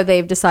 Right. So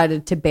they've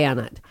decided to ban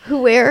it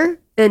Where?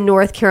 in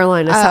North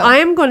Carolina. So I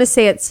am going to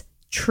say it's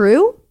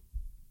true,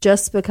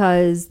 just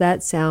because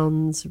that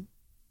sounds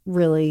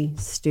really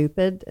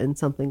stupid and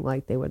something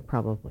like they would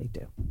probably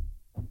do.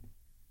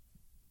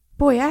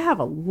 Boy, I have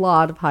a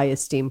lot of high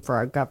esteem for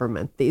our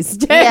government these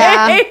days.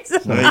 Yeah.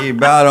 well, you're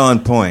about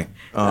on point.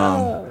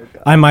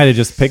 I might have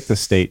just picked the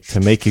state to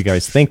make you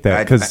guys think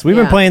that, because we've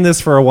been Yeah. playing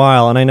this for a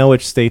while, and I know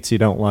which states you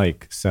don't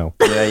like. So,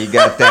 Yeah, you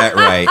got that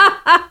right.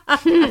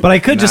 but I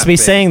could just Not be big.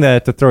 saying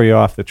that to throw you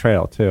off the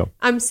trail too.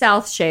 I'm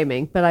South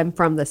shaming, but I'm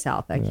from the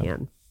South. I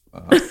can.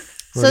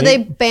 So they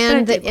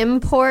banned the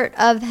import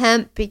of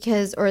hemp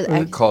because,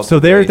 So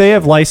they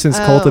have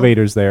licensed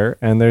cultivators there,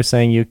 and they're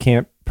saying you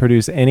can't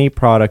produce any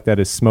product that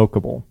is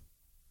smokable.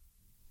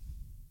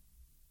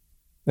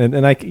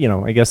 And I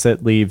guess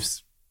that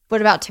leaves.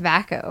 what about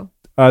tobacco?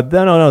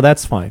 No,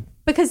 that's fine.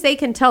 Because they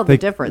can tell the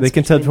difference. They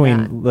can tell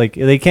between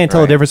they can't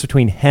tell the difference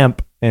between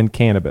hemp and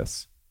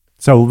cannabis.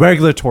 So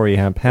regulatory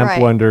hemp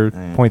Right. under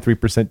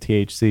 0.3%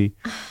 THC.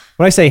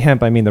 When I say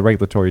hemp, I mean the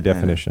regulatory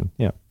definition.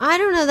 Yeah. I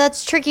don't know.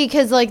 That's tricky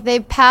because they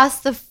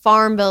passed the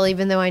farm bill,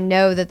 even though I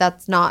know that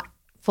that's not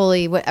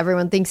fully what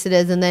everyone thinks it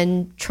is. And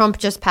then Trump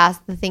just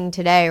passed the thing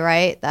today,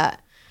 right?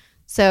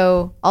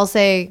 So I'll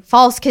say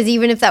false because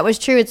even if that was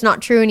true, it's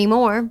not true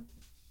anymore.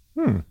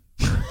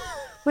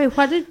 Wait,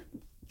 what did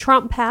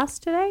Trump pass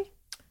today?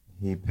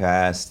 He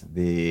passed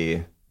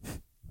the.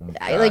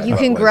 You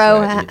can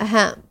grow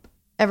hemp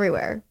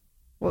everywhere.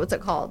 What was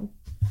it called?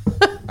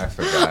 I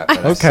forgot. But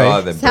I Okay.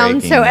 saw the Sounds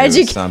breaking so news,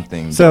 educated.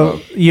 something. So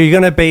you're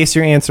going to base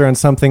your answer on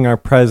something our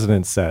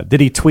president said.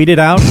 Did he tweet it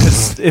out?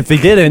 'Cause if he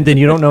didn't, then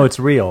you don't know it's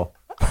real.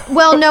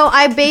 Well, no,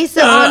 I base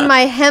it on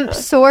my hemp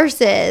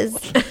sources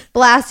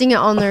blasting it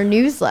on their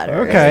newsletter.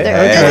 Okay,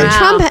 okay.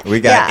 Trump. we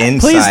got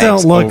insights. Please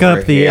don't look over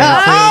up the here.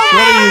 answers.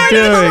 What are you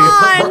doing?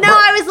 Come on. No,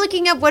 I was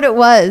looking up what it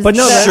was. But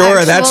no, The Sure,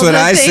 that's actual what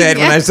I thing. said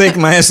when I take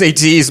my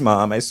SATs,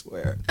 Mom. I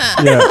swear.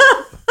 Yeah.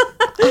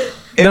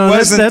 It No,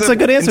 wasn't that's the a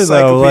good answer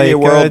though. Encyclopedia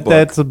Like World Book.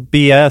 that's a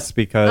BS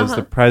because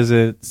the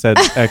president said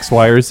X,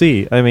 Y, or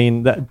Z. I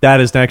mean that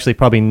has actually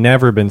probably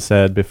never been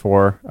said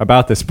before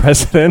about this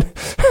president.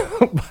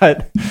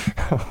 But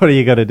what are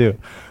you gonna do,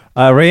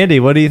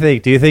 Randy? What do you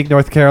think? Do you think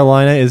North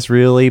Carolina is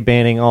really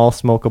banning all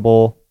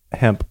smokable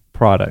hemp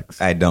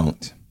products? I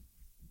don't.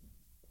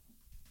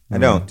 I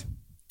don't.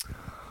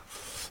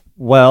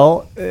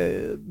 Well,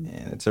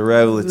 And it's a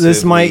relatively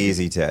this might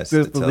easy test.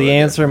 to tell the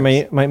answer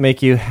difference. might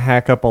make you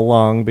hack up a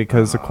lung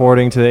because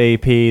according to the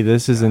AP,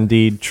 this is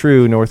indeed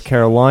true. North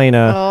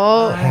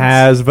Carolina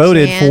has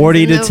voted Jan's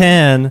 40 in to the-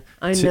 10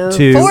 I know.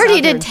 to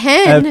 40 to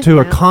 10. to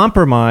a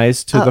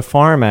compromise to the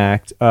Farm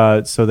Act,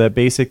 so that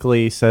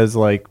basically says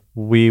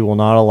we will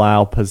not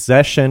allow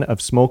possession of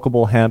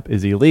smokable hemp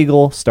is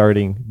illegal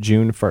starting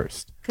June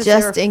 1st.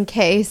 Just in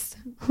case.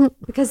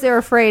 Because they're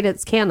afraid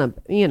it's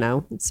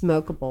it's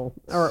smokable.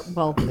 Or,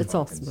 well, it's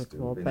all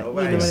smokable. But you know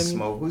what I Nobody's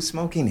mean? who's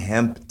smoking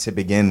hemp to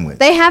begin with?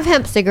 They have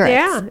hemp cigarettes.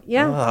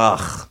 Yeah, yeah,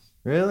 Ugh.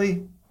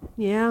 Really?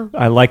 yeah.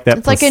 I like that.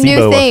 It's like a new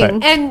placebo thing.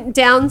 effect. And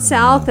down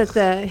south at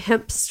the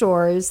hemp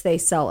stores, they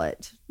sell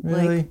it.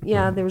 Really?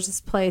 There was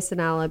this place in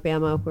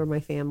Alabama where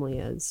my family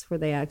is, where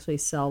they actually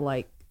sell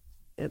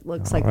it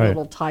looks like right.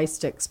 little tie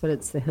sticks, but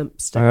it's the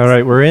hemp sticks. All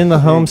right, we're in the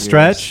home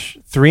stretch.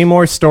 3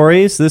 more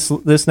stories.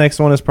 This next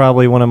one is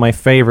probably one of my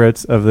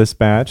favorites of this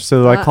batch.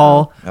 So I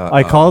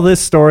call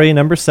this story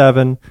number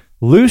 7.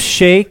 Loose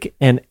shake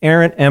and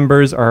errant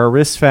embers are a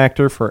risk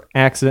factor for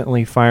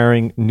accidentally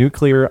firing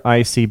nuclear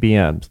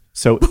ICBMs.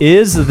 So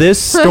is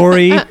this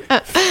story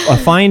a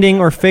finding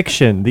or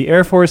fiction? The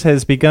Air Force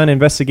has begun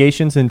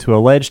investigations into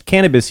alleged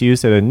cannabis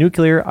use at a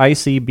nuclear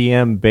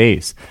ICBM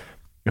base.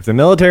 If the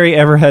military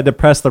ever had to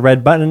press the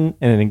red button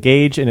and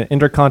engage in an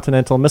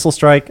intercontinental missile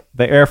strike,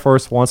 the Air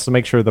Force wants to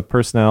make sure the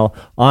personnel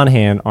on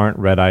hand aren't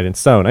red-eyed and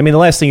stoned. I mean, the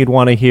last thing you'd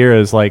want to hear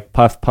is like,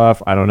 puff,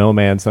 puff, I don't know,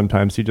 man,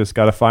 sometimes you just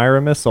got to fire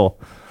a missile.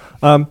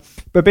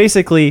 But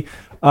basically,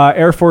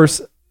 Air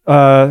Force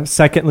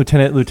Second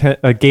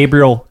Lieutenant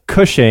Gabriel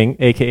Cushing,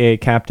 a.k.a.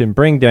 Captain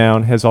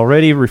Bringdown, has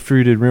already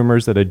refuted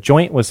rumors that a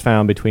joint was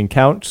found between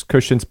couch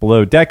cushions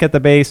below deck at the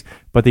base,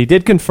 but they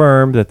did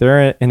confirm that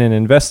they're in an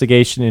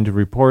investigation into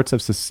reports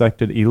of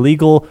suspected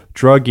illegal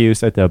drug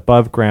use at the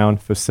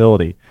above-ground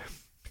facility.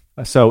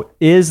 So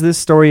is this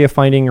story a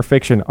finding or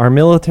fiction? Are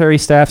military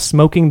staff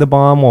smoking the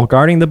bomb while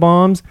guarding the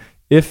bombs?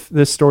 If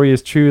this story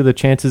is true, the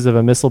chances of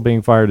a missile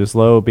being fired is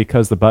low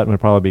because the button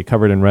would probably be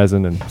covered in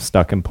resin and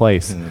stuck in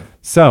place.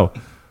 So,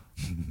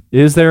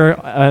 is there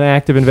an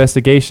active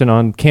investigation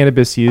on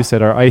cannabis use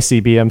at our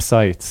ICBM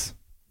sites?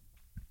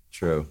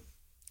 True.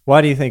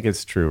 Why do you think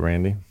it's true,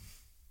 Randy?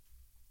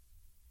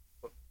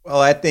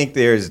 Well, I think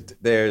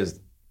there's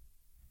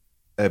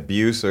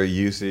abuse or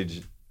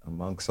usage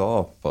amongst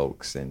all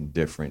folks in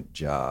different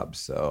jobs.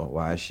 So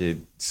why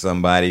should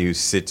somebody who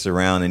sits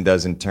around and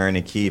doesn't turn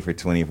a key for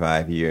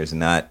 25 years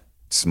not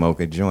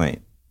smoke a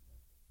joint?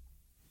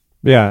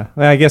 Yeah,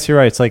 I guess you're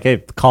right. It's like, hey,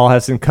 the call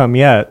hasn't come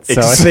yet,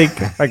 so I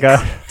think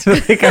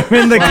I'm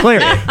in the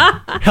clear.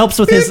 Helps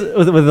with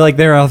with like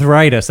their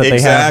arthritis that they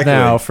have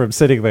now from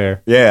sitting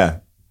there. Yeah.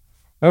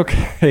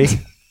 Okay.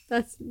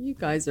 You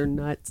guys are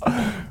nuts.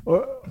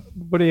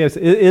 What do you guys?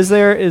 Is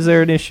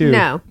there an issue?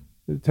 No.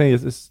 Tell you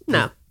this.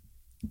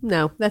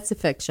 No, that's a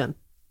fiction.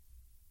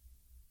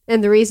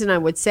 And the reason I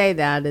would say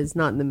that is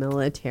not in the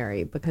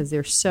military because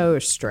they're so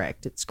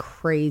strict. It's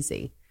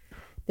crazy.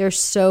 They're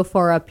so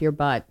far up your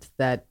butt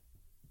that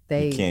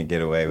you can't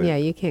get away with. Yeah,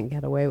 you can't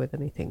get away with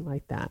anything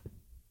like that.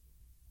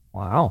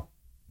 Wow.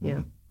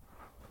 Yeah.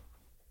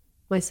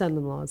 My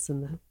son-in-law's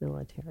in the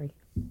military.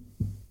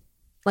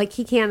 Like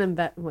he can't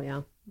invent. Well,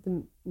 yeah,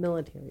 the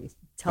military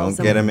tells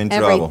Don't get him in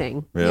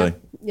everything. trouble. Really?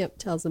 Yep,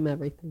 tells him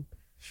everything.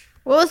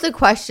 What was the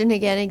question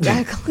again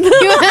exactly?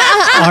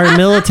 Are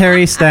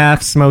military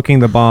staff smoking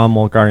the bomb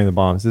while guarding the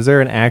bombs? Is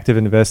there an active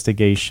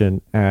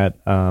investigation at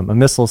a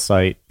missile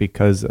site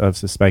because of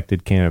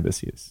suspected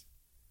cannabis use?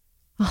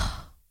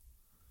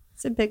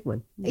 It's a big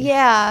one.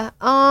 Yeah.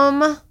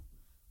 I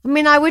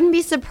mean, I wouldn't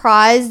be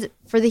surprised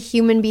for the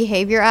human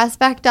behavior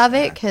aspect of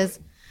it,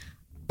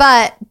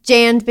 but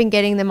Jan's been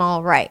getting them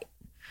all right.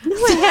 No,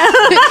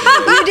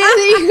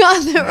 you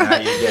got them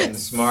right. Now you're getting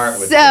smart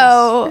with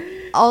so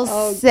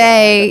I'll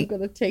say, God, I'm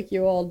going to take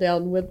you all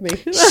down with me.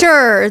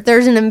 Sure,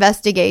 there's an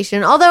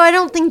investigation. Although I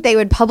don't think they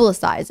would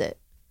publicize it.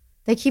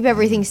 They keep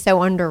everything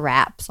so under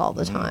wraps all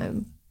the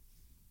time.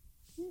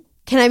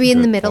 Can I be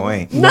in the middle?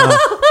 Point. No,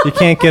 you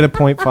can't get a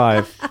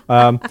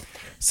 0.5.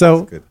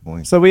 So, good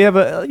point. So we have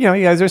you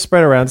guys are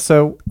spread around.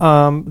 So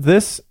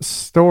this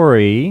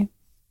story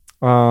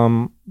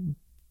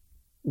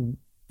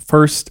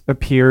first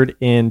appeared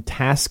in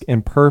Task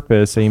and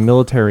Purpose, a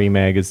military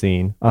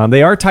magazine.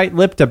 They are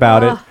tight-lipped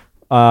about it.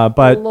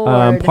 But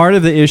part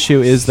of the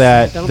issue is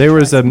that there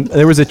was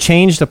a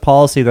change to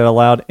policy that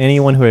allowed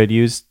anyone who had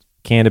used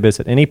cannabis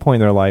at any point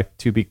in their life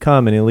to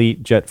become an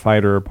elite jet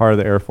fighter or part of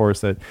the Air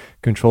Force that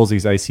controls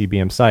these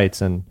ICBM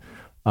sites. And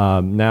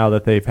now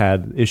that they've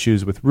had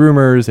issues with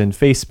rumors and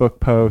Facebook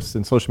posts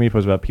and social media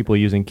posts about people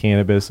using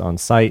cannabis on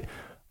site,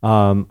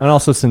 and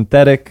also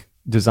synthetic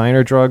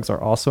designer drugs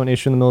are also an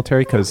issue in the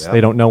military because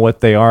they don't know what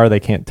they are. They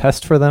can't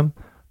test for them.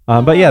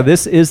 But yeah,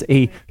 this is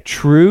a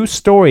true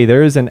story.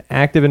 There is an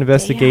active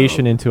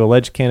investigation into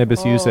alleged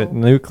cannabis use at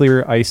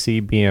nuclear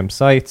ICBM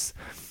sites.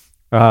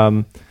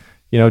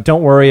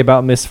 Don't worry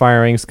about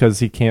misfirings because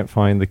he can't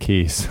find the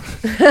keys.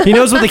 He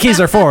knows what the keys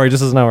are for. He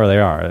just doesn't know where they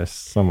are. They're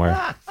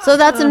somewhere. So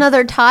that's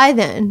another tie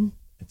then.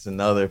 It's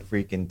another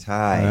freaking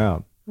tie. Yeah.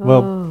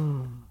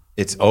 Well,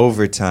 it's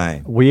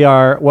overtime. we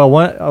are.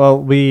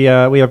 We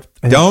have.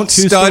 Don't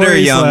two stutter,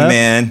 stories young left.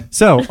 man.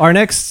 So our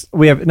next,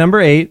 we have number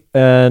 8,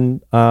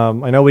 and I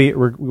know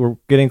we're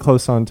getting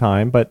close on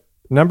time, but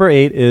number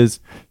 8 is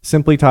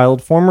simply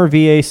titled "Former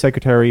VA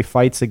Secretary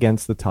Fights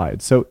Against the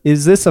Tide." So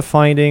is this a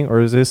finding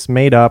or is this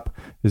made up?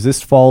 Is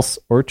this false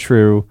or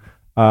true?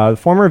 The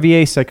former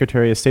VA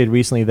secretary has stated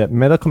recently that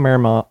medical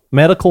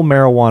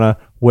marijuana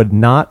would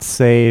not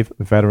save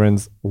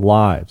veterans'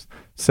 lives.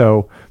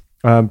 So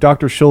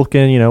Dr.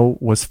 Shulkin,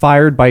 was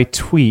fired by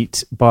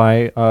tweet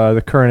by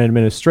the current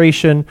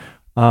administration.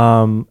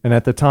 And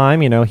at the time,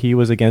 he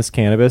was against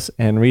cannabis.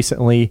 And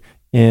recently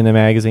in a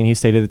magazine, he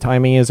stated the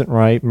timing isn't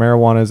right.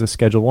 Marijuana is a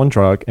Schedule 1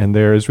 drug, and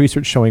there is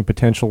research showing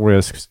potential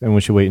risks. And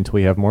we should wait until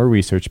we have more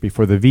research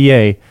before the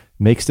VA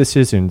makes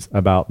decisions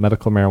about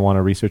medical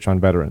marijuana research on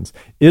veterans.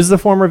 Is the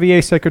former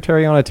VA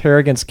secretary on a tear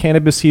against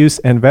cannabis use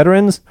and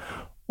veterans,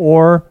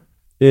 or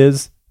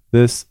is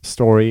this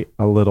story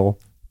a little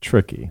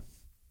tricky?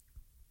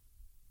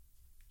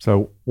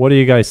 So what do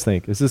you guys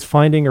think? Is this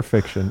finding or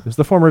fiction? Is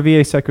the former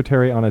VA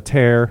secretary on a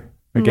tear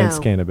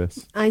against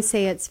cannabis? I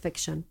say it's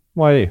fiction.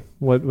 Why?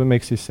 What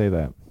makes you say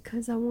that?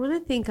 Because I want to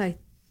think I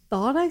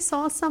thought I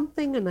saw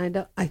something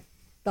and I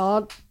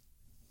thought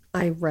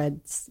I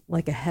read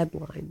like a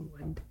headline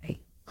one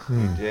day.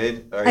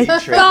 Did? Are I you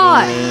thought. tricking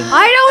me?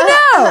 I don't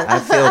know. I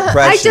feel I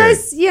pressured.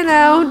 just,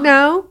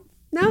 no.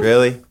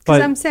 Really? Because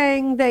But- I'm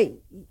saying that,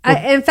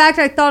 in fact,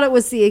 I thought it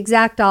was the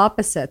exact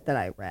opposite that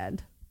I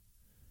read.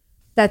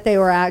 That they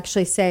were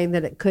actually saying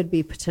that it could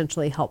be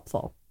potentially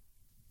helpful.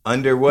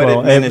 Under what Well,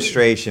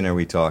 administration are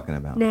we talking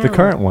about? Now. The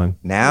current one.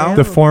 Now?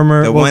 The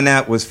former. The well, one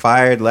that was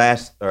fired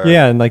last? Or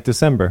Yeah, in like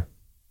December.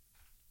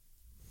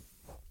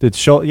 Did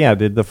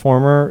the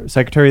former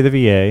Secretary of the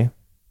VA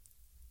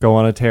go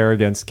on a tear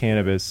against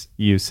cannabis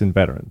use in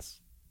veterans?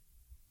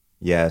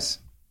 Yes.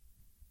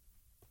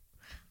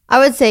 I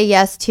would say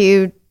yes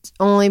too,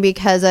 only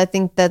because I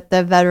think that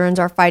the veterans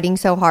are fighting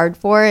so hard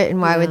for it,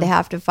 and why would they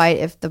have to fight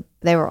if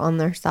they were on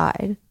their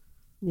side?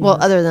 Well,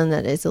 other than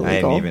that, it's I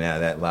illegal. didn't even have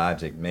that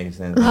logic. Makes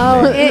sense.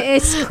 Oh,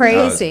 Makes it's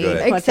crazy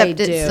good. what they Except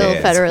do. it's still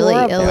Yeah.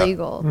 federally It's horrible.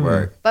 illegal.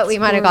 Work. But we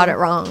might have got it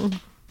wrong.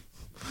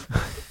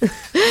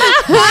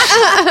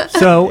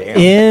 So,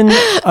 in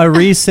a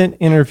recent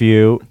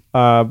interview,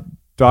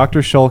 Dr.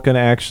 Shulkin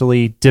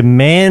actually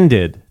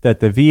demanded that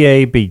the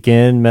VA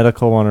begin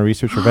medical marijuana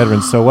research for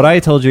veterans. So, what I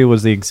told you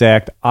was the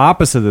exact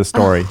opposite of the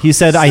story. He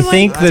said, I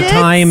think the did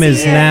time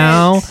is see it.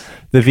 now.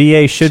 The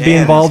VA should be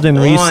Jan involved in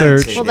is on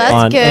research today. Well, that's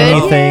on good.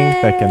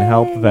 anything that can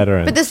help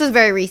veterans. But this was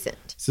very recent.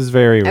 This is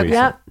very recent.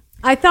 Yep.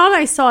 I thought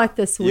I saw it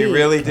this week. You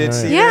really did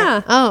see that?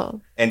 Yeah.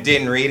 Oh. And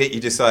didn't read it? You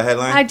just saw a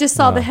headline? I just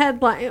saw the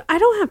headline. I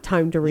don't have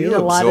time to read You a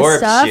lot of absorb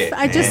stuff. shit,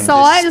 I just man.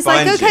 saw Just it. It's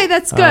like, sponge okay, it.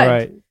 that's good. All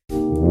right.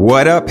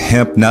 What up,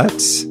 hemp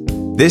nuts?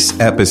 This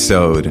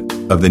episode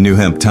of the New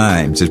Hemp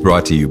Times is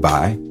brought to you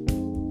by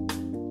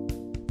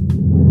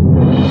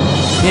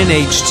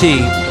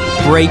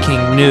NHT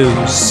Breaking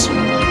News.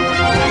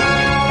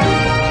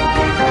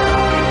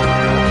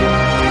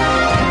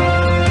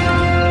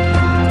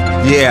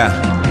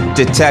 Yeah,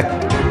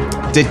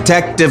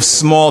 Detective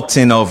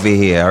Smalton over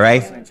here, all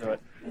right?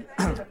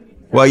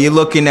 Well, you're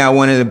looking at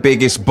one of the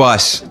biggest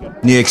busts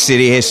New York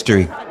City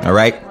history, all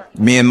right?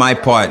 Me and my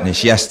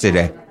partners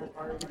yesterday.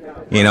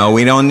 You know,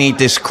 we don't need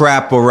this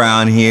crap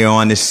around here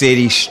on the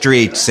city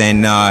streets,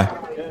 and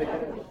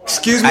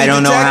Excuse me, I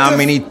don't know how detective?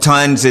 many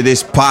tons of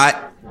this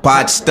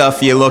pot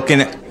stuff you're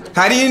looking at.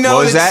 How do you know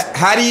What was it's, that?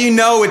 How do you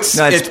know it's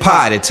No, it's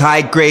pot. It's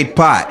high grade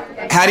pot.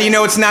 How do you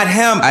know it's not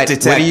hemp,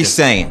 detective? What are you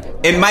saying?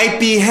 It might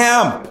be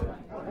hemp.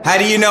 How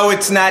do you know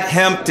it's not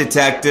hemp,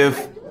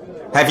 detective?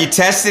 Have you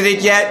tested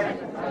it yet?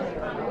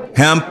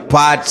 Hemp,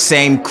 pot,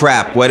 same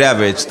crap,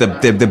 whatever. It's the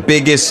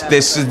biggest.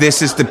 This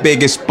is the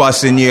biggest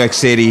bust in New York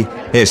City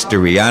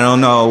history. I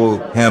don't know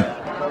hemp,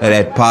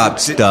 that pop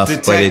stuff, but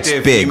it's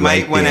detective, big you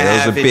right might wanna there. Those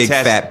have are it big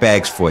test- fat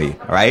bags for you.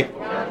 All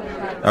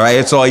right,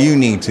 that's all you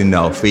need to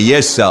know for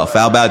yourself.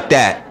 How about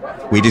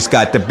that? We just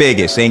got the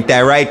biggest. Ain't that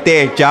right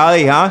there,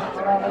 Jolly? Huh?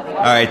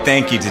 All right,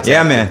 thank you, detective.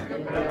 Yeah,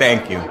 man.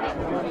 Thank you.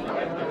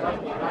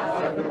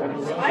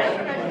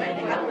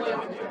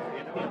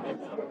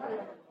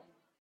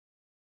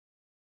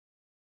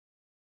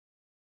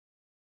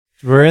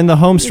 We're in the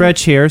home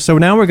stretch here. So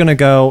now we're going to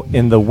go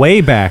in the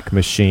Wayback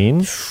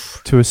Machine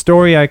to a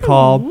story I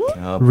call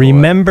boy.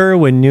 Remember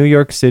When New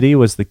York City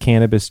Was the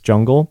Cannabis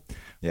Jungle?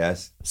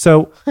 Yes.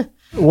 So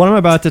what I'm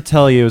about to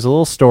tell you is a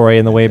little story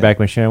in the Wayback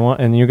Machine.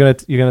 And you're gonna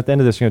at the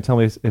end of this, you're gonna tell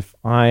me if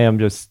I am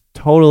just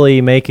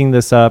totally making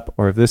this up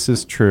or if this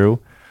is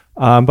true.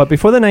 But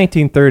before the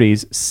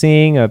 1930s,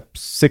 seeing a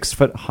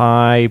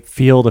 6-foot-high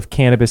field of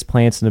cannabis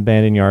plants in an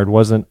abandoned yard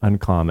wasn't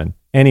uncommon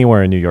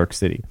anywhere in New York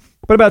City.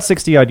 But about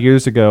 60-odd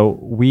years ago,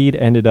 weed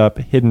ended up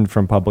hidden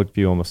from public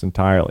view almost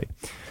entirely.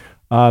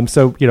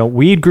 So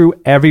weed grew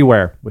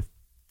everywhere with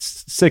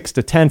 6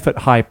 to 10 foot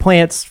high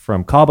plants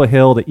from Cobble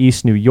Hill to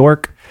East New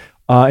York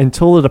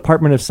until the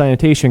Department of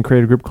Sanitation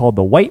created a group called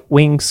the White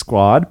Wing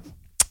Squad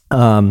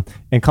and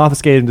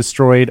confiscated and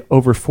destroyed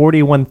over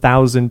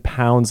 41,000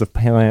 pounds of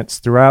plants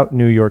throughout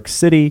New York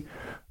City.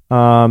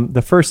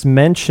 The first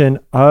mention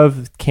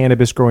of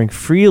cannabis growing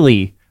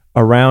freely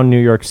around New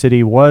York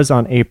City was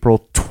on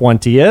April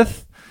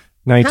 20th,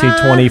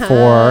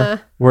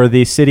 1924, where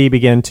the city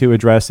began to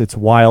address its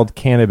wild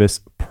cannabis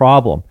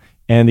problem.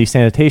 And the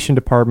sanitation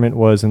department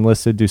was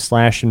enlisted to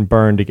slash and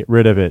burn to get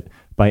rid of it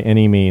by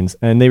any means.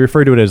 And they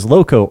refer to it as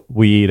loco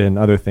weed and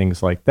other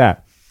things like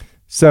that.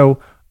 So,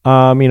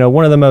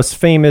 one of the most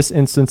famous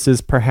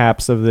instances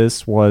perhaps of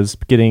this was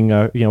getting,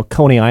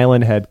 Coney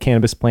Island had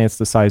cannabis plants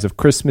the size of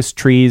Christmas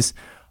trees.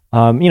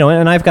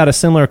 And I've got a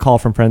similar call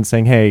from friends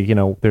saying, hey,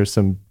 there's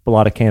a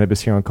lot of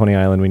cannabis here on Coney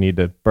Island we need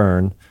to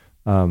burn.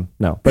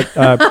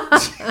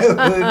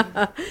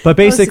 But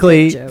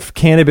basically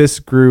cannabis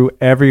grew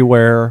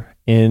everywhere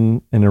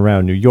in and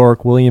around New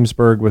York.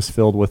 Williamsburg was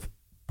filled with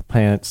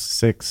plants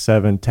 6,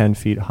 7, 10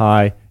 feet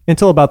high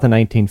until about the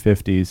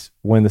 1950s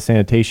when the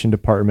sanitation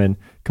department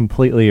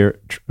completely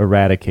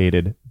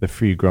eradicated the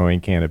free growing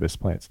cannabis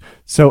plants.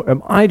 So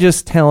am I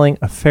just telling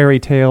a fairy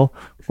tale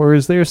or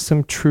is there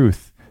some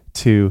truth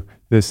to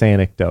this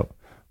anecdote?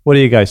 What do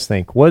you guys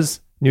think?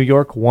 Was New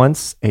York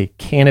once a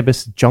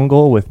cannabis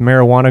jungle with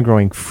marijuana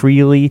growing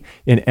freely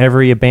in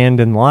every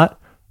abandoned lot?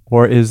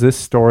 Or is this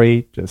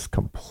story just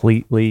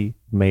completely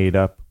made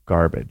up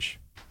garbage?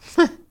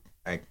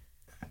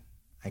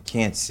 I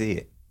can't see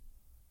it.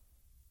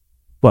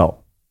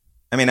 Well,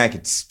 I mean, I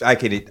could. I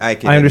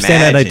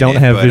understand that I don't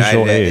have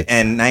visual aids.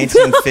 And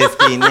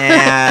 1950, nah.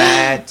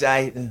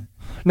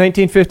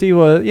 1950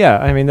 was, yeah.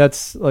 I mean,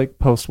 that's like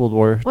post World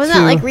War II. Wasn't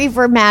that like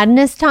Reefer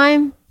Madness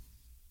time?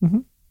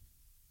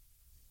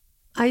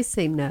 I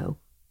say no.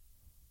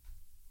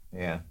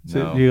 Yeah.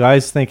 So you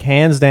guys think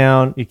hands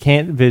down, you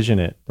can't envision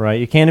it, right?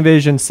 You can't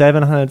envision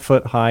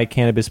 700-foot high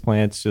cannabis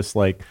plants just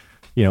like,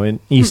 in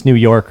East New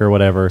York or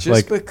whatever.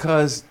 Just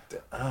because.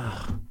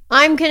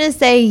 I'm gonna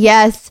say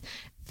yes.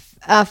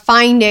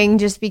 Finding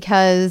just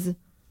because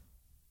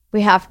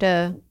we have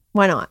to.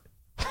 Why not?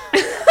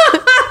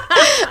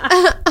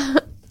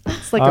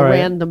 It's like All a right.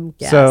 random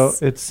guess. So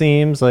it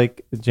seems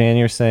like, Jan,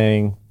 you're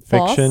saying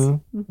False.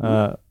 fiction.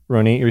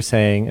 Ronit, you're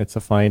saying it's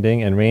a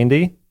finding. And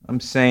Randy? I'm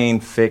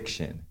saying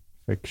fiction.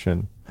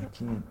 Fiction. I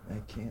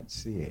can't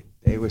see it.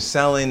 They were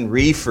selling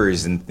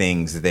reefers and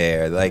things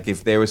there. Like,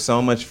 if there was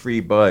so much free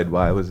bud,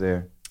 why was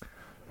there?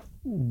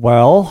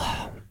 Well,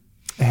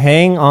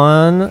 hang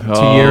on to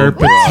Oh, your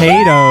boy.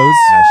 potatoes.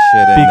 I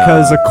should have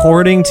Because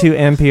according to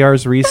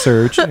NPR's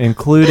research,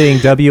 including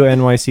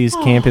WNYC's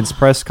campus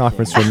press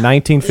conference from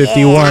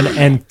 1951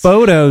 and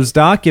photos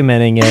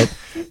documenting it,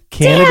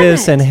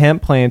 cannabis and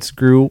hemp plants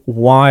grew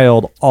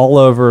wild all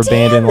over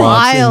abandoned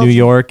lots in Wild. New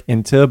York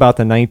until about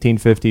the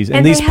 1950s. And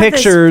And these they have those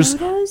pictures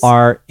photos?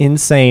 are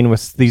insane.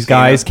 With these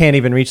guys can't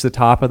even reach the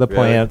top of the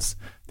plants.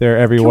 They're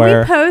Can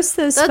everywhere. we post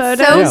those That's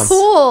photos? so Yeah.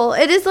 cool.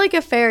 It is like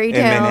a fairy in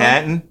tale.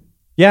 Manhattan.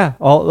 Yeah,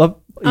 all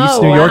up East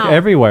Oh, New York, wow.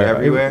 everywhere.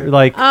 Everywhere?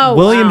 Like Oh,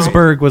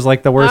 Williamsburg was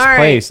like the worst All right.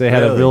 place. They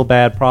had a Really? real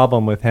bad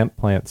problem with hemp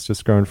plants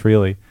just growing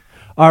freely.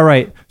 All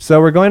right, so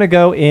we're going to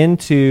go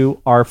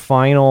into our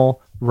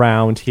final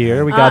round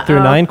here. We got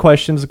through 9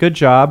 questions. Good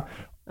job.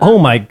 Oh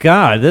my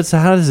God,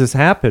 how does this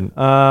happen?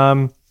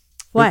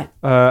 What?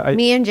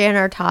 Me and Jan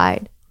are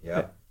tied.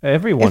 Yep.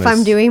 Everyone. If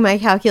I'm doing my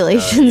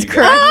calculations you got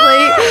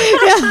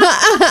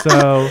correctly.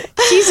 so.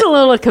 She's a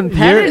little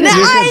competitive.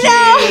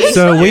 I know.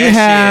 So we Yes, she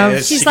have.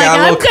 is. She's She like, got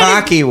a I'm little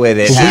gonna- cocky with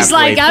it. She's halfway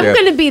like, I'm through.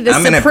 going to be the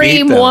I'm gonna beat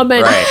supreme them.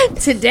 woman Right.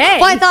 today.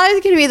 Well, I thought it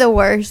was going to be the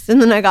worst,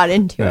 and then I got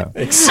into Yeah.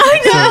 it.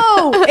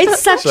 I know.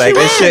 It's such It's like,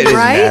 this shit isn't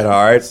right? that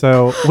hard.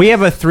 So we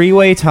have a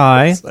 3-way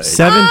tie.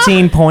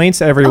 17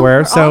 points everywhere.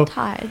 We're So all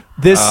tied.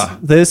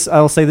 This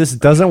I'll say this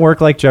doesn't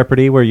work like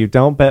Jeopardy where you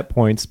don't bet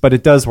points, but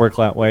it does work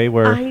that way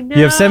where I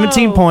you have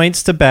 17 know.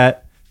 points to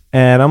bet,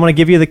 and I'm going to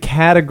give you the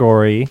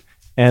category,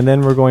 and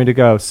then we're going to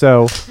go.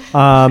 So,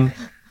 I'm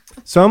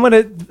going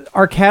to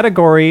our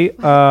category.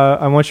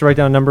 I want you to write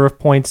down a number of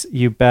points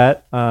you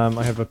bet. I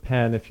have a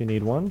pen if you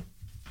need one.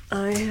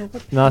 I have a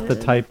pen. Not the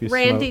type you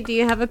Randy, smoke. do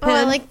you have a Oh, pen?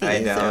 I like these.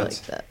 I They're don't.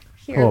 like that.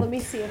 Here, Cool. let me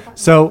see if I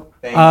So,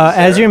 Thank you,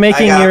 as sir. you're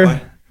making I got your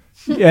one.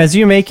 as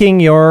you're making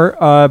your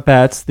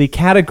bets, the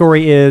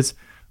category is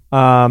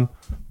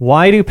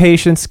why do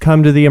patients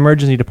come to the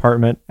emergency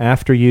department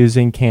after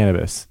using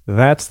cannabis?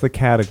 That's the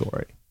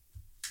category.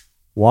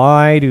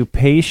 Why do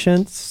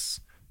patients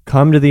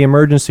come to the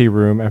emergency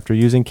room after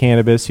using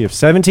cannabis? You have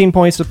 17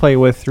 points to play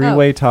with,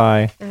 3-way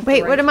tie.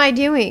 Wait, what am I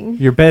doing?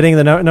 You're betting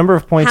the number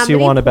of points How you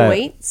many want to bet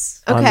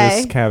points? on Okay.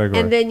 this category.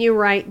 And then you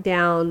write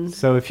down.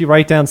 So if you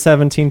write down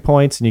 17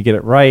 points and you get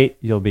it right,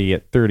 you'll be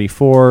at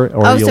 34.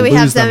 Or Oh, you'll so we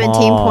have lose them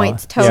 17 all.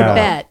 points total. Yeah.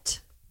 Bet.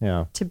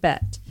 Yeah. To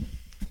bet.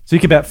 So you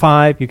could bet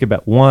 5. You could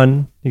bet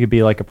 1. You could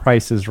be like a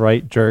Price is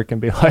Right jerk and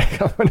be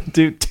like, I'm going to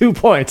do 2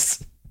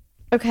 points.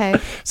 Okay.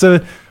 So,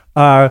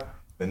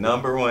 The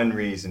number one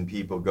reason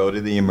people go to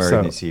the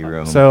emergency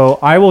room. so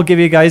I will give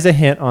you guys a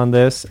hint on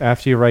this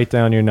after you write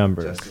down your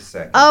numbers. Just a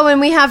second. Oh, and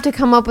we have to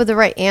come up with the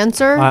right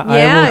answer? I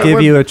Yeah, will give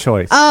we're- you a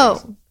choice.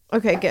 Oh,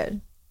 okay,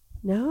 good.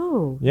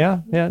 No.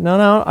 Yeah.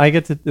 No. I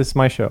get to. This is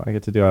my show. I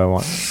get to do what I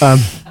want.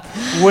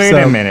 Wait so-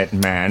 a minute,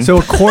 man. So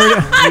according.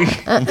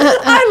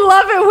 I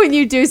love it when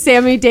you do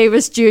Sammy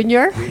Davis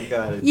Jr.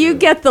 You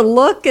get the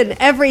look and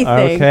everything.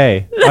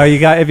 Okay.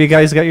 Have you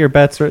guys got your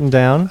bets written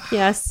down?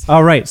 Yes.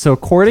 All right. So,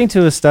 according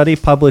to a study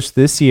published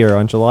this year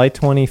on July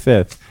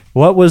 25th,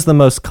 what was the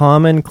most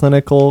common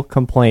clinical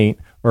complaint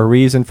or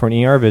reason for an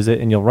ER visit?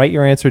 And you'll write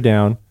your answer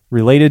down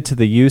related to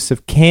the use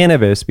of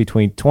cannabis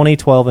between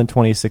 2012 and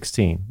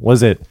 2016.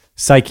 Was it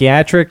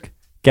psychiatric,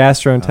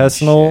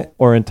 gastrointestinal,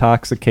 or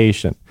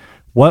intoxication?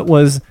 What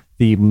was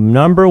the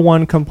number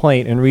one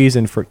complaint and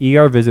reason for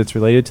ER visits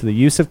related to the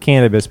use of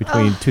cannabis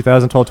between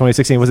 2012 and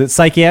 2016? Was it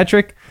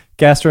psychiatric,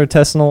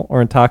 gastrointestinal,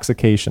 or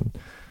intoxication?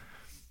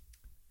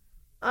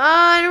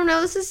 I don't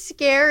know. This is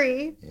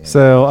scary.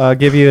 So I'll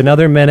give you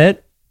another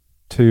minute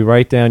to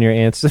write down your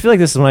answers. I feel like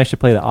this is when I should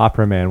play the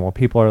Opera Man while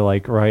people are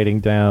like writing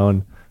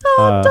down.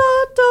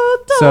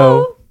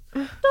 So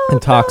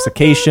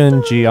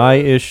intoxication, GI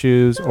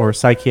issues, or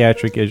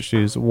psychiatric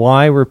issues.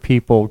 Why were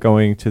people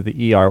going to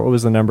the ER? What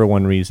was the number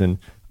one reason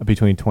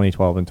between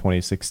 2012 and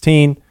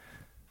 2016?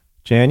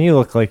 Jan, you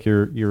look like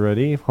you're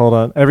ready. Hold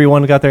on.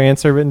 Everyone got their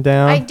answer written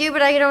down? I do,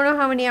 but I don't know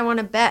how many I want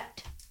to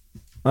bet.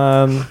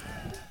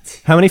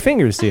 How many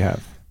fingers do you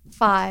have?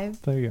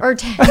 5 There you go. or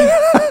 10.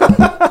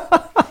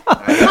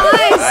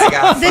 I I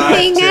got The 5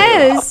 thing too.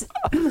 is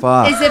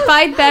Fuck. if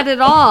I bet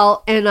it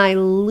all and I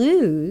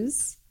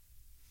lose,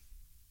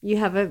 you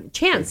have a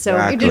chance. So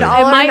Exactly. it You did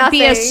all or might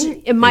be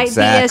nothing. it might be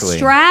Exactly. a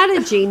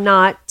strategy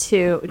not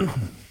to. Or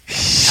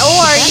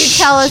you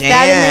tell us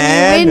that and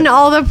then you Jan. win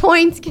all the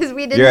points because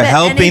we didn't. You're bet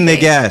helping the anything.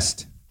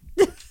 guest.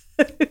 All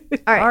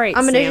right, All right,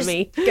 I'm gonna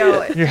Sammy. just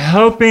go. You're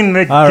helping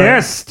the All right.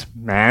 guest,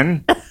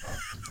 man.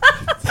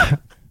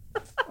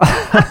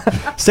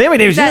 Sammy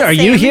Davis, that are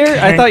you Sammy? here?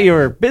 I thought you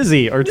were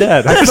busy or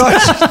dead.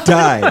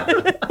 Died.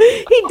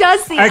 He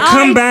does the I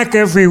come eye. back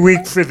every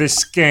week for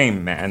this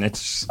game, man.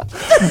 It's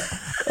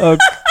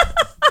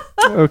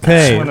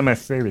Okay. one of my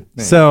favorite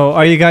things. So,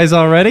 are you guys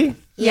all ready?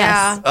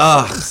 Yes.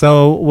 Ugh.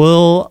 So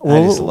we'll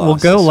just we'll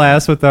lost go this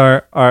last with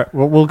our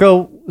we'll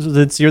go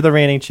since you're the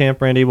reigning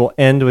champ, Randy. We'll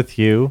end with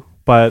you,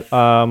 but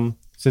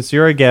since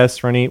you're a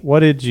guest, Randy, what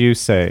did you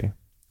say?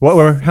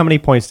 How many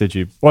points did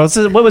you? Well,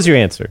 what was your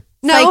answer?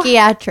 No.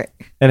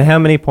 Psychiatric. And how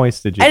many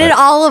points did you? I did bet?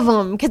 all of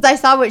them because I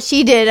saw what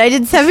she did. I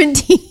did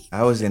 17.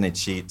 I was gonna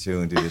cheat too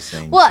and do the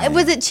same. Well, thing.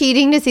 was it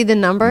cheating to see the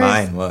numbers?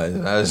 Mine was.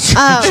 I was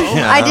Oh,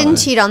 Yeah, I didn't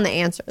cheat on the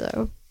answer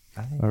though.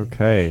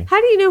 Okay. How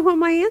do you know what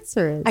my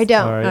answer is? I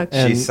don't. All right. Okay.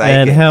 And, She's psychic.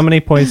 and how many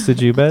points did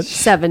you bet?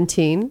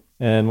 17.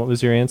 And what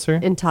was your answer?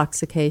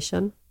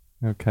 Intoxication.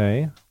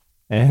 Okay.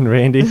 And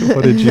Randy,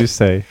 what did you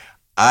say?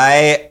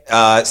 I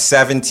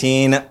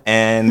 17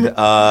 and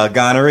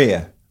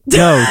gonorrhea.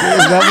 No,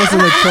 that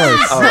wasn't a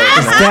choice.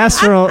 It's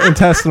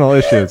gastrointestinal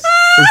issues.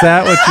 Is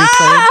that what you're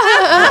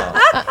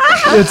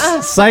saying?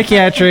 It's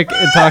psychiatric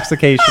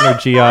intoxication or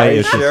GI Are you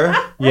issues. sure?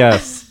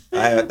 Yes.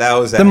 That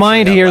was The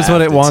mind hears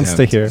what it wants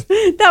to hear.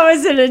 That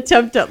was an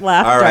attempt at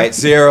laughter. All right,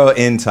 0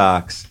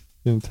 intox.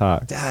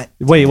 Intox. God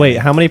Wait.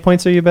 How many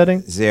points are you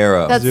betting?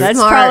 0. That's That's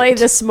smart. probably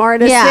the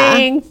smartest Yeah.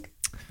 thing.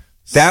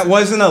 That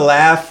wasn't a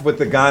laugh with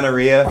the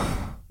gonorrhea.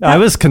 I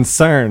was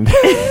concerned.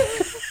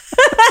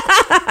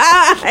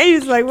 I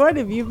was like, what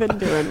have you been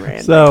doing,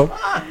 Randy? So,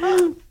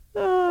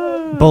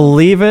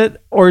 believe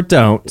it or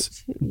don't,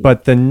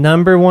 but the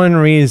number one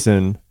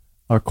reason,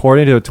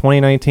 according to a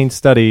 2019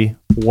 study,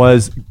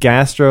 was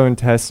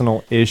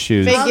gastrointestinal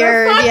issues.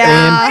 Figured,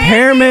 yeah.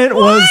 Impairment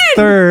was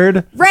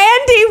third.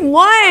 Randy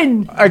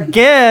won.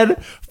 Again,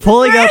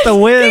 pulling out the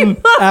win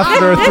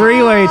after a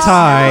three-way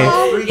tie.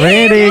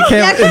 Randy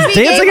Yeah, 'cause is we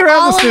dancing gave around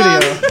the all of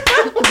studio.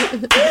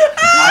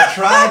 I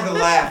tried to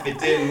laugh. It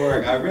didn't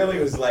work. I really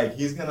was like,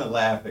 he's going to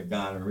laugh at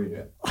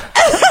gonorrhea.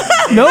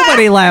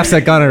 Nobody laughs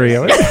at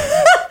gonorrhea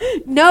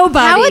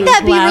Nobody. How would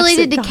that be laughs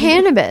related to at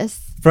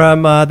cannabis?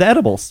 from the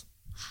edibles.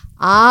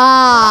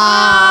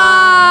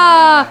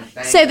 Ah.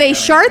 So they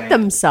shart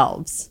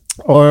themselves.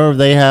 Or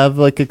they have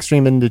like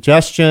extreme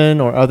indigestion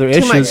or other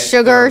Too much issues.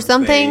 sugar or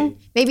something?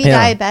 Maybe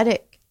Yeah. diabetic.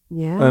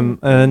 Yeah. And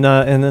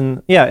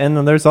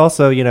then there's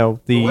also the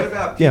What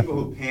about people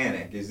who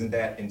panic? Isn't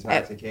that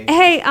intoxication?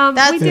 Hey,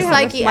 That's we do the have a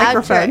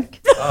microphone. psychiatric.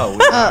 Oh,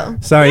 Oh.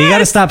 Sorry, you got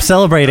to stop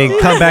celebrating.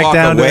 Come back walk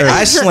down to away.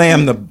 I earth.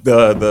 slammed the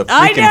I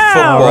freaking know.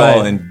 football All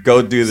right. and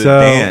go do the So,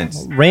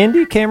 dance.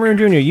 Randy Cameron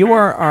Jr., you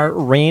are our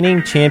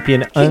reigning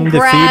champion,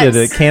 Congrats. undefeated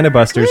at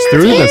Cannabusters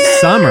through the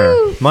summer.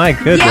 My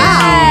goodness.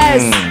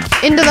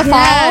 Yes. Into the fall.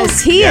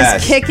 Yes. He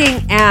Yes. is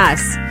kicking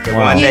ass. The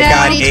one You that know,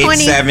 got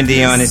 2020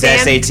 870 on his Sam-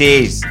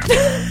 SATs.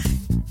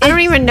 I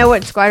don't even know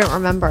what school. I don't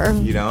remember.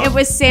 You know? It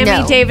was Sammy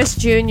No. Davis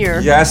Jr.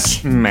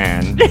 Yes.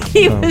 Man.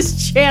 He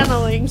was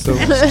channeling.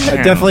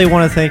 I definitely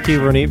want to thank you,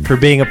 Ronnie, for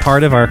being a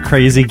part of our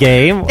crazy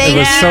game. Thank it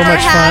was you so for much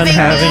fun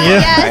having me. you.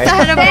 Yes, I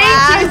had a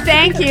blast.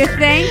 Thank you. You were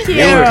Thank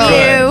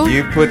good. you.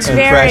 You put some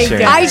Very pressure.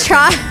 good. I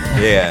tried.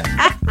 Yeah.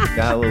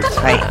 Got a little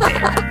tight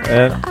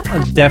there.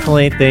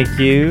 Definitely thank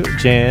you,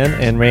 Jan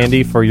and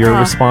Randy, for your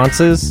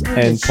responses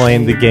and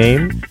playing the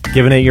game,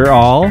 giving it your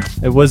all.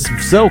 It was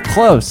so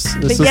close.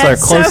 This is yet our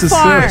so closest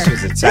far. finish. This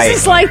was a This tight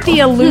is like the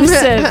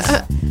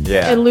elusive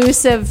Yeah.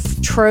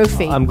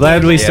 trophy. I'm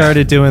glad we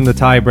started doing the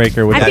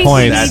tiebreaker with I the think we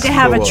points. need That's to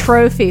have cool. a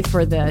trophy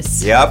for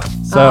this. Yep.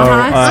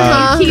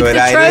 So, Keep Good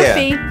the idea.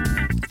 trophy.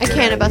 A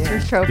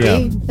Cannabusters trophy. yeah,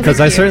 The because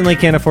I big certainly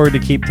can't afford to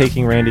keep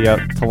taking Randy out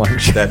to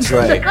lunch. That's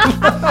right.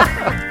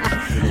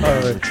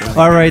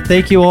 All right,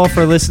 thank you all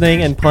for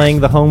listening and playing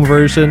the home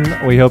version.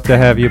 We hope to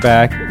have you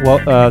back.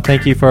 Well,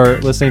 thank you for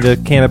listening to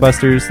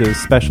Cannabusters, the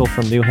special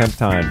from New Hemp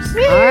Times.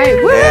 All right.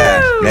 Woo!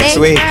 Yeah. Next Thanks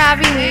week. for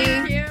having me.